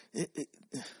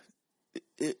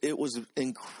it was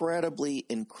incredibly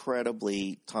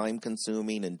time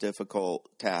consuming and difficult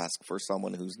task for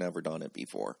someone who's never done it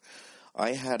before.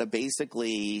 I had to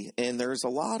basically, and there's a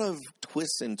lot of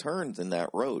twists and turns in that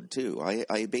road too.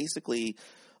 I basically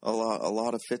a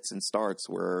lot of fits and starts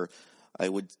where I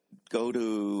would go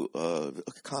to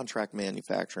contract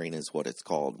manufacturing is what it's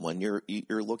called. When you're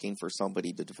looking for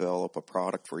somebody to develop a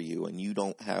product for you and you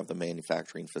don't have the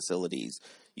manufacturing facilities,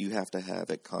 you have to have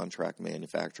it contract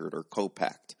manufactured or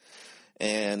co-packed.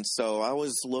 And so I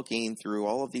was looking through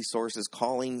all of these sources,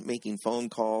 making phone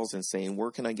calls and saying,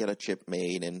 where can I get a chip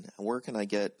made and where can I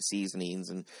get seasonings?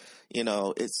 And,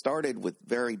 it started with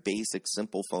very basic,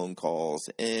 simple phone calls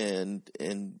and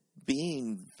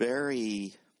being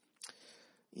very,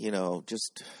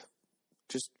 just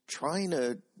trying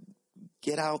to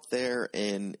get out there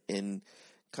and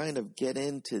kind of get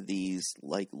into these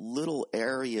like little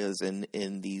areas and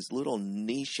in these little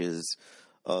niches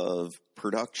of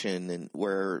production and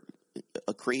where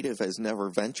a creative has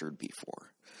never ventured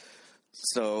before.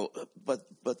 So, but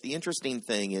the interesting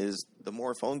thing is the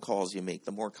more phone calls you make,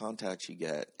 the more contacts you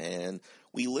get. And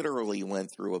we literally went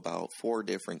through about 4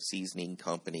 different seasoning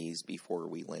companies before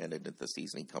we landed at the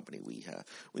seasoning company we have.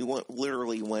 We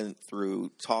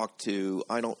talked to,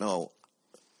 I don't know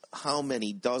how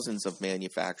many dozens of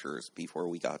manufacturers before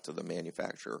we got to the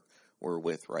manufacturer we're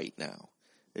with right now.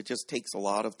 It just takes a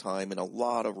lot of time and a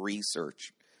lot of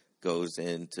research goes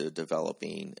into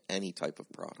developing any type of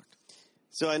product.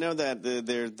 So I know that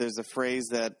there's a phrase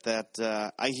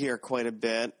that I hear quite a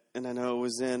bit, and I know it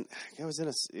was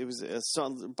a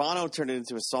song. Bono turned it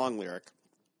into a song lyric,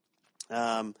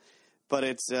 but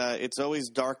it's always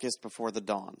darkest before the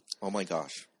dawn. Oh my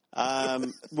gosh.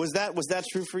 Was that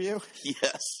true for you?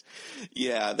 Yes.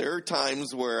 Yeah, there are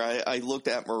times where I looked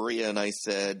at Maria and I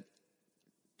said,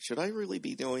 should I really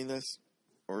be doing this?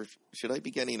 Or should I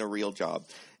be getting a real job?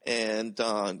 And,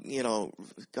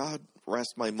 God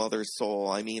rest my mother's soul.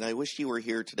 I mean, I wish you were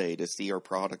here today to see our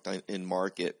product in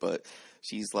market, but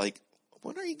she's like,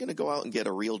 when are you going to go out and get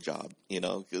a real job?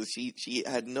 Because she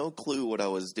had no clue what I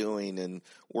was doing and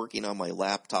working on my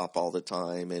laptop all the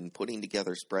time and putting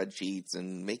together spreadsheets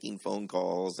and making phone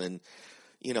calls and,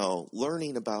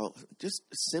 learning about just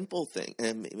simple things.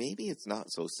 And maybe it's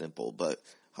not so simple, but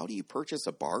how do you purchase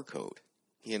a barcode,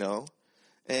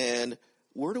 And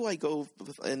where do I go?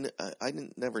 And I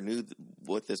never knew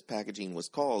what this packaging was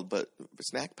called, but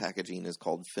snack packaging is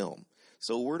called film.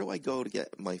 So where do I go to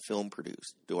get my film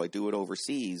produced? Do I do it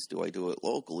overseas? Do I do it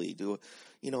locally? There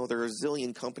are a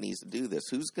zillion companies that do this.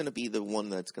 Who's going to be the one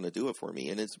that's going to do it for me?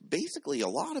 And it's basically a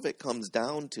lot of it comes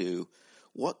down to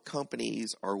what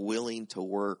companies are willing to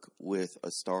work with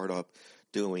a startup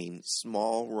doing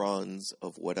small runs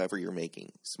of whatever you're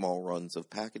making, small runs of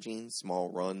packaging, small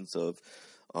runs of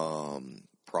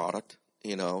product,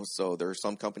 so there are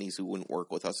some companies who wouldn't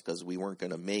work with us because we weren't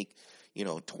going to make,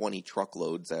 20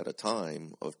 truckloads at a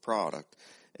time of product.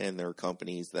 And there are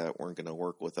companies that weren't going to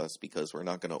work with us because we're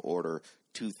not going to order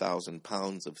 2,000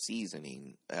 pounds of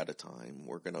seasoning at a time.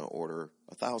 We're going to order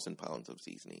 1,000 pounds of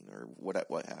seasoning or what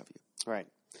have you. Right.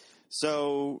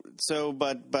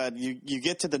 But you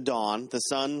get to the dawn. The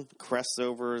sun crests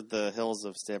over the hills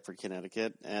of Stamford,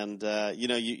 Connecticut, and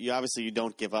you obviously you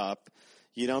don't give up.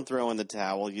 You don't throw in the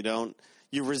towel.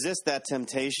 You resist that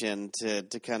temptation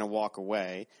to kind of walk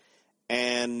away.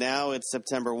 And now it's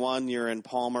September 1. You're in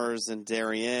Palmer's and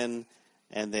Darien,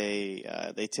 and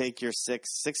they take your six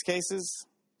cases.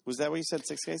 Was that what you said?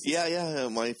 6 cases? Yeah.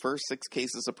 My first 6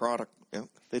 cases of product. Yeah.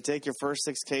 They take your first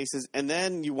 6 cases, and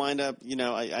then you wind up.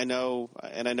 I know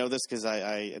this because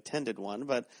I attended one.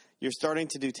 But you're starting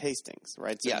to do tastings,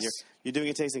 right? So yes. You're doing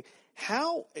a tasting.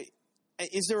 How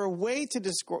is there a way to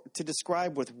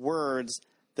describe with words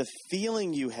the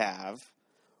feeling you have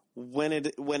when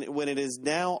it is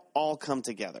now all come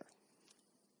together?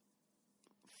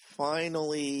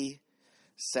 Finally,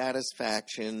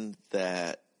 satisfaction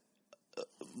that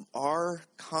our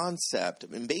concept,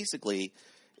 and basically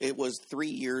it was 3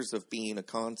 years of being a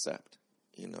concept,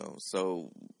 so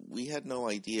we had no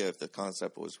idea if the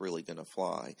concept was really going to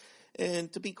fly.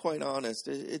 And to be quite honest,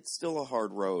 it's still a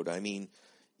hard road. I mean,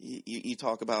 you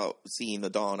talk about seeing the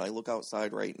dawn. I look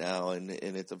outside right now, and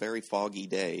it's a very foggy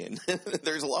day, and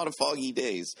there's a lot of foggy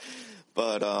days.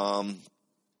 But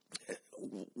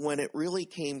when it really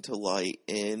came to light,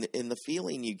 and the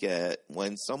feeling you get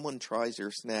when someone tries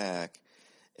your snack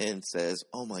and says,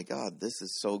 oh, my God, this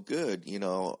is so good,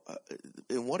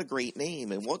 and what a great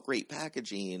name, and what great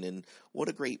packaging, and what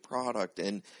a great product.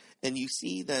 And you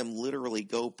see them literally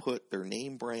go put their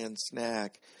name brand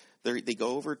snack They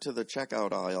go over to the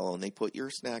checkout aisle and they put your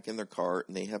snack in their cart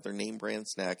and they have their name brand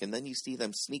snack, and then you see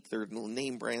them sneak their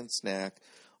name brand snack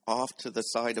off to the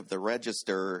side of the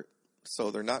register, so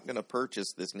they're not going to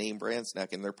purchase this name brand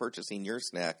snack and they're purchasing your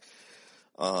snack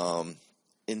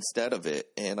instead of it.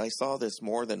 And I saw this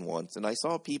more than once, and I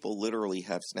saw people literally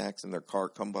have snacks in their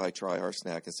cart, come by, try our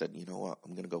snack, and said, you know what,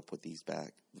 I'm going to go put these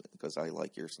back because I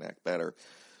like your snack better.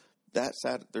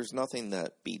 There's nothing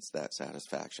that beats that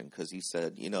satisfaction, because you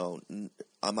said, you know,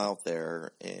 I'm out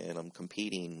there and I'm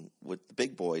competing with the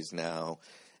big boys now,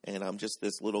 and I'm just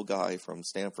this little guy from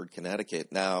Stamford,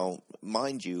 Connecticut. Now,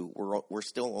 mind you, we're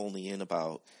still only in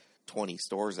about 20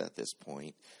 stores at this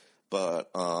point, but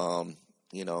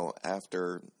you know,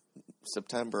 after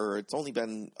September, it's only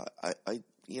been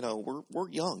we're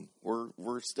young.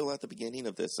 We're still at the beginning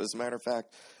of this. As a matter of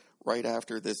fact, right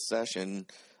after this session,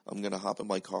 I'm going to hop in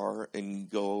my car and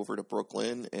go over to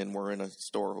Brooklyn, and we're in a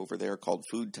store over there called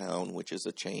Food Town, which is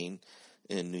a chain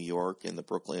in New York in the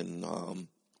Brooklyn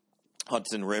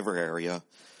Hudson River area.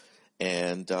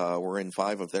 And we're in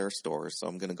 5 of their stores, so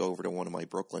I'm going to go over to one of my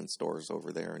Brooklyn stores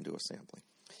over there and do a sampling.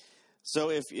 So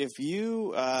if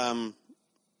you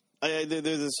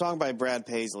there's a song by Brad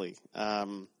Paisley,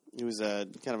 who's a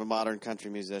kind of a modern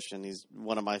country musician. He's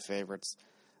one of my favorites.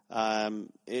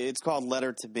 It's called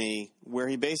Letter to Me, where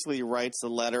he basically writes a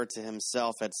letter to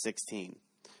himself at 16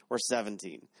 or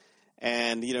 17.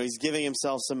 And, you know, he's giving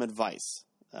himself some advice.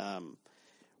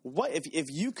 What if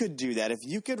you could do that, if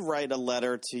you could write a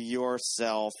letter to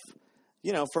yourself,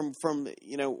 you know, from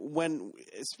you know, when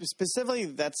specifically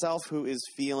that self who is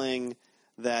feeling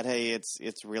that, hey,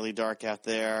 it's really dark out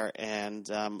there, and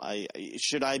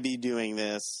should I be doing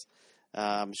this?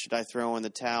 Should I throw in the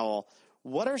towel?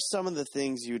 What are some of the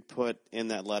things you'd put in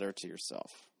that letter to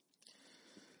yourself?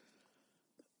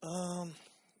 One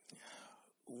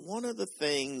of the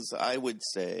things I would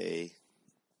say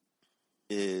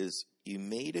is, you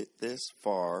made it this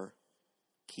far,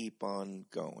 keep on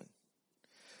going.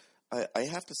 I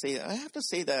have to say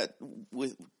that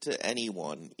to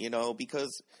anyone, you know,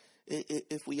 because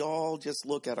if we all just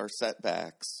look at our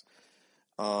setbacks,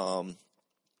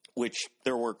 which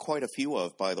there were quite a few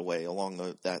of, by the way, along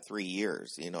that 3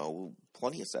 years, you know,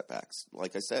 plenty of setbacks.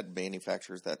 Like I said,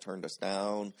 manufacturers that turned us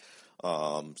down,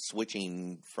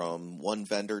 switching from one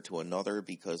vendor to another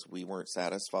because we weren't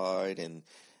satisfied,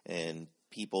 and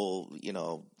people, you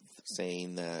know,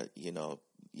 saying that, you know,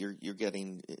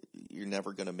 you're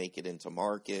never going to make it into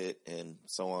market, and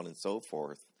so on and so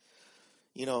forth.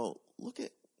 You know, look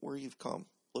at where you've come.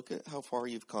 Look at how far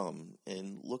you've come,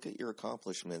 and look at your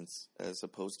accomplishments as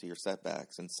opposed to your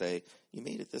setbacks, and say, you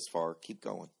made it this far, keep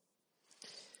going.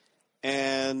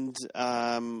 And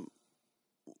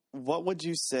what would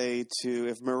you say to,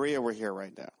 if Maria were here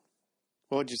right now,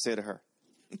 what would you say to her?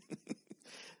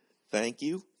 Thank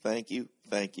you, thank you,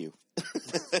 thank you.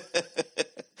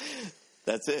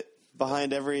 That's it.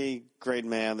 Behind every great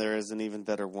man, there is an even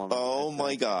better woman. Oh,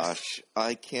 my gosh.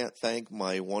 I can't thank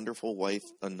my wonderful wife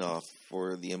enough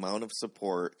for the amount of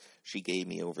support she gave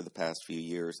me over the past few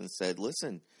years, and said,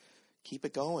 listen, keep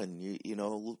it going. You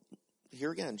know,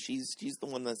 here again, she's the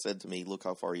one that said to me, look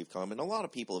how far you've come. And a lot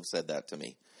of people have said that to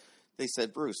me. They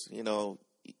said, Bruce, you know,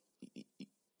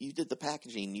 you did the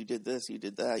packaging, you did this, you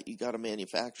did that, you got a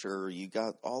manufacturer, you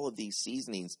got all of these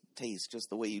seasonings taste just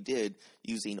the way you did,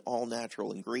 using all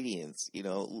natural ingredients. You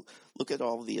know, look at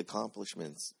all of the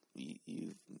accomplishments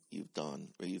you've done,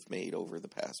 or you've made over the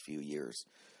past few years.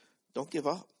 Don't give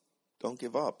up. Don't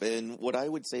give up. And what I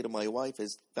would say to my wife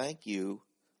is, thank you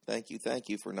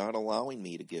for not allowing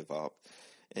me to give up,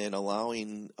 and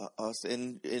allowing us,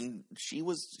 and she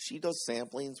does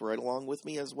samplings right along with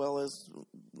me, as well as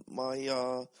my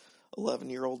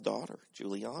 11-year-old daughter,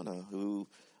 Juliana, who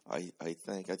I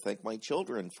thank my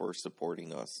children for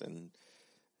supporting us, and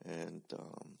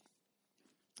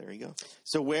there you go.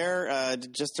 So where,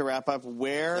 just to wrap up,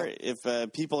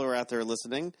 if people are out there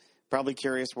listening, probably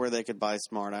curious where they could buy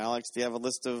Smart Alex, do you have a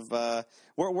list of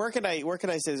where could I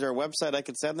say, is there a website I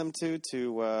could send them to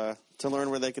learn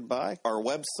where they could buy? Our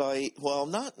website, well,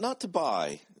 not to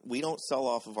buy. We don't sell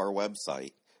off of our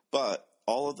website, but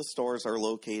all of the stores are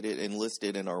located and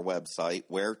listed in our website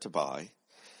where to buy,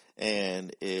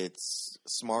 and it's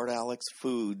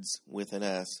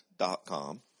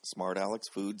smartalexfoods.com.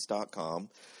 smartalexfoods.com.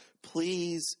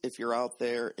 Please, if you're out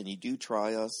there and you do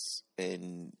try us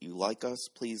and you like us,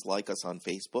 please like us on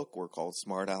Facebook. We're called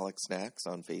Smart Alex Snacks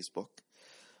on Facebook.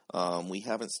 We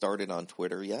haven't started on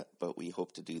Twitter yet, but we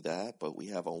hope to do that. But we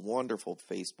have a wonderful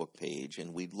Facebook page,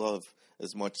 and we'd love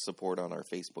as much support on our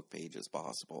Facebook page as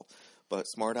possible. But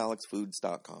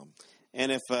smartalexfoods.com.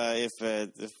 And if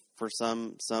for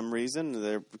some reason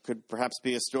there could perhaps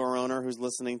be a store owner who's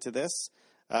listening to this,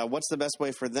 what's the best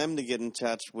way for them to get in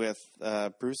touch with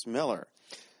Bruce Miller?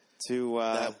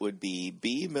 That would be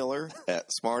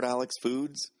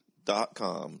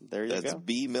bmiller@smartalexfoods.com. There you go. That's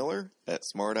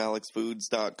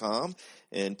bmiller@smartalexfoods.com.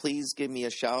 And please give me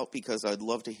a shout because I'd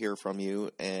love to hear from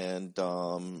you. And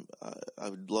I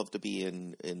would love to be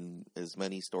in as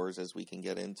many stores as we can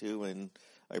get into. And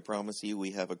I promise you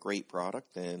we have a great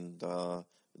product. And I'd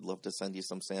love to send you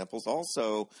some samples.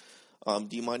 Also,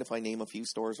 do you mind if I name a few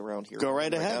stores around here? Go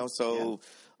right ahead. Now? So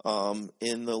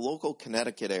in the local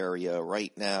Connecticut area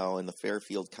right now, in the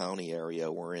Fairfield County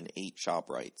area, we're in 8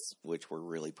 ShopRites, which we're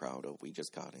really proud of. We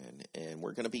just got in. And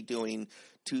we're going to be doing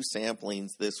 2 samplings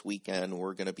this weekend.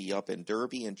 We're going to be up in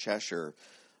Derby and Cheshire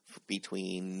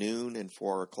between noon and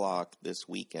 4 o'clock this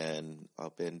weekend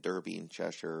up in Derby and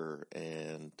Cheshire.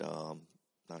 And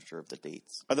not sure of the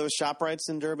dates. Are those ShopRites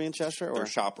in Derby and Cheshire? Or? They're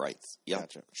ShopRites. Yep.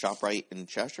 Gotcha. ShopRite in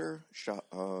Cheshire.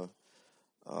 Shelton.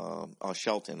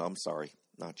 I'm sorry.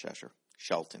 Not Cheshire.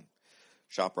 Shelton.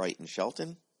 ShopRite in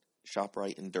Shelton.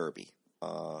 ShopRite in Derby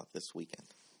this weekend.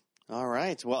 All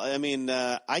right. Well, I mean,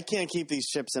 I can't keep these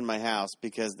chips in my house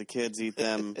because the kids eat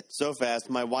them so fast.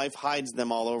 My wife hides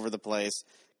them all over the place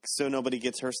so nobody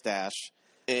gets her stash.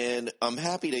 And I'm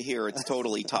happy to hear it's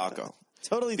totally taco.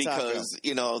 Totally taco. Because,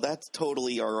 that's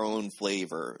totally our own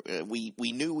flavor. We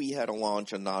knew we had to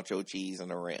launch a nacho cheese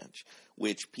and a ranch,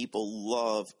 which people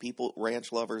love.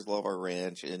 Ranch lovers love our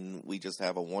ranch, and we just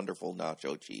have a wonderful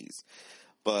nacho cheese.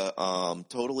 But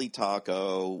totally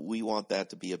taco, we want that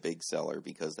to be a big seller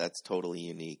because that's totally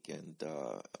unique and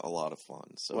a lot of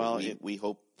fun. So we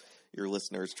hope your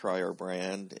listeners try our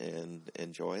brand and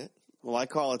enjoy it. Well, I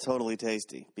call it totally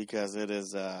tasty because it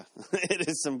is it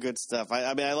is some good stuff.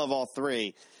 I mean, I love all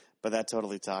 3, but that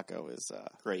totally taco is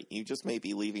great. You just may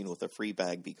be leaving with a free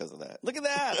bag because of that. Look at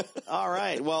that. All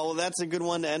right. Well, that's a good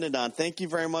one to end it on. Thank you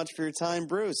very much for your time,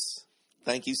 Bruce.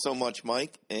 Thank you so much,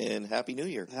 Mike, and Happy New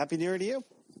Year. Happy New Year to you.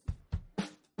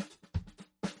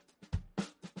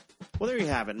 Well, there you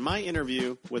have it. My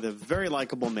interview with a very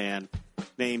likable man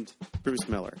named Bruce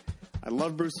Miller. I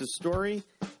love Bruce's story.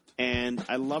 And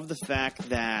I love the fact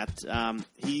that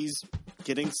he's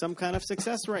getting some kind of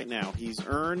success right now. He's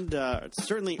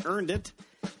certainly earned it.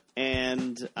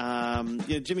 And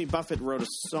Jimmy Buffett wrote a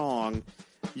song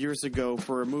years ago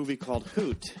for a movie called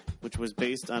Hoot, which was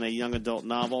based on a young adult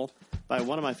novel by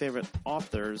one of my favorite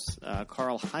authors,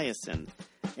 Carl Hiaasen.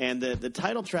 And the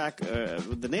title track,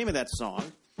 the name of that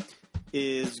song,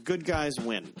 is Good Guys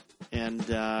Win. And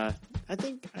I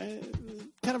think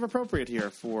kind of appropriate here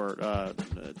to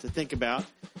think about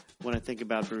when I think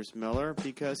about Bruce Miller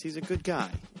because he's a good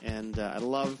guy. And I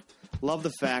love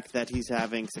the fact that he's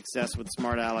having success with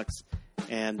Smart Alex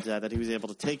and that he was able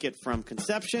to take it from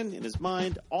conception in his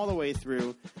mind all the way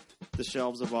through the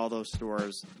shelves of all those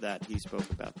stores that he spoke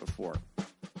about before.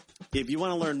 If you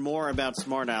want to learn more about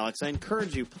Smart Alex, I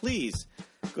encourage you, please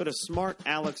go to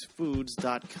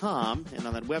smartalexfoods.com, and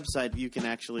on that website you can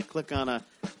actually click on a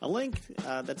link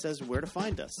that says where to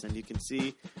find us, and you can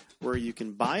see where you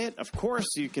can buy it. Of course,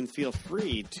 you can feel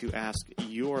free to ask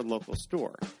your local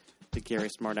store to carry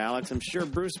Smart Alex. I'm sure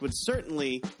Bruce would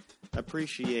certainly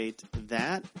appreciate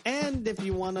that. And if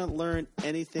you want to learn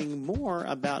anything more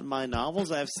about my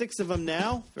novels, I have 6 of them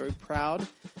now. Very proud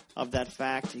of that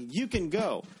fact. You can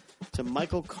go to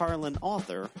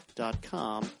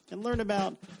michaelcarlinauthor.com and learn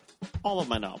about all of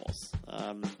my novels.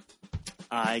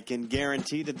 I can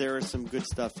guarantee that there is some good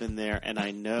stuff in there, and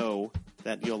I know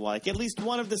that you'll like at least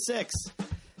one of the 6.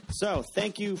 So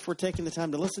thank you for taking the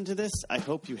time to listen to this. I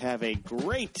hope you have a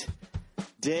great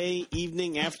day,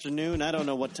 evening, afternoon. I don't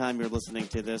know what time you're listening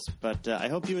to this, but I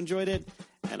hope you enjoyed it,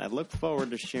 and I look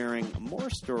forward to sharing more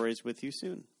stories with you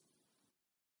soon.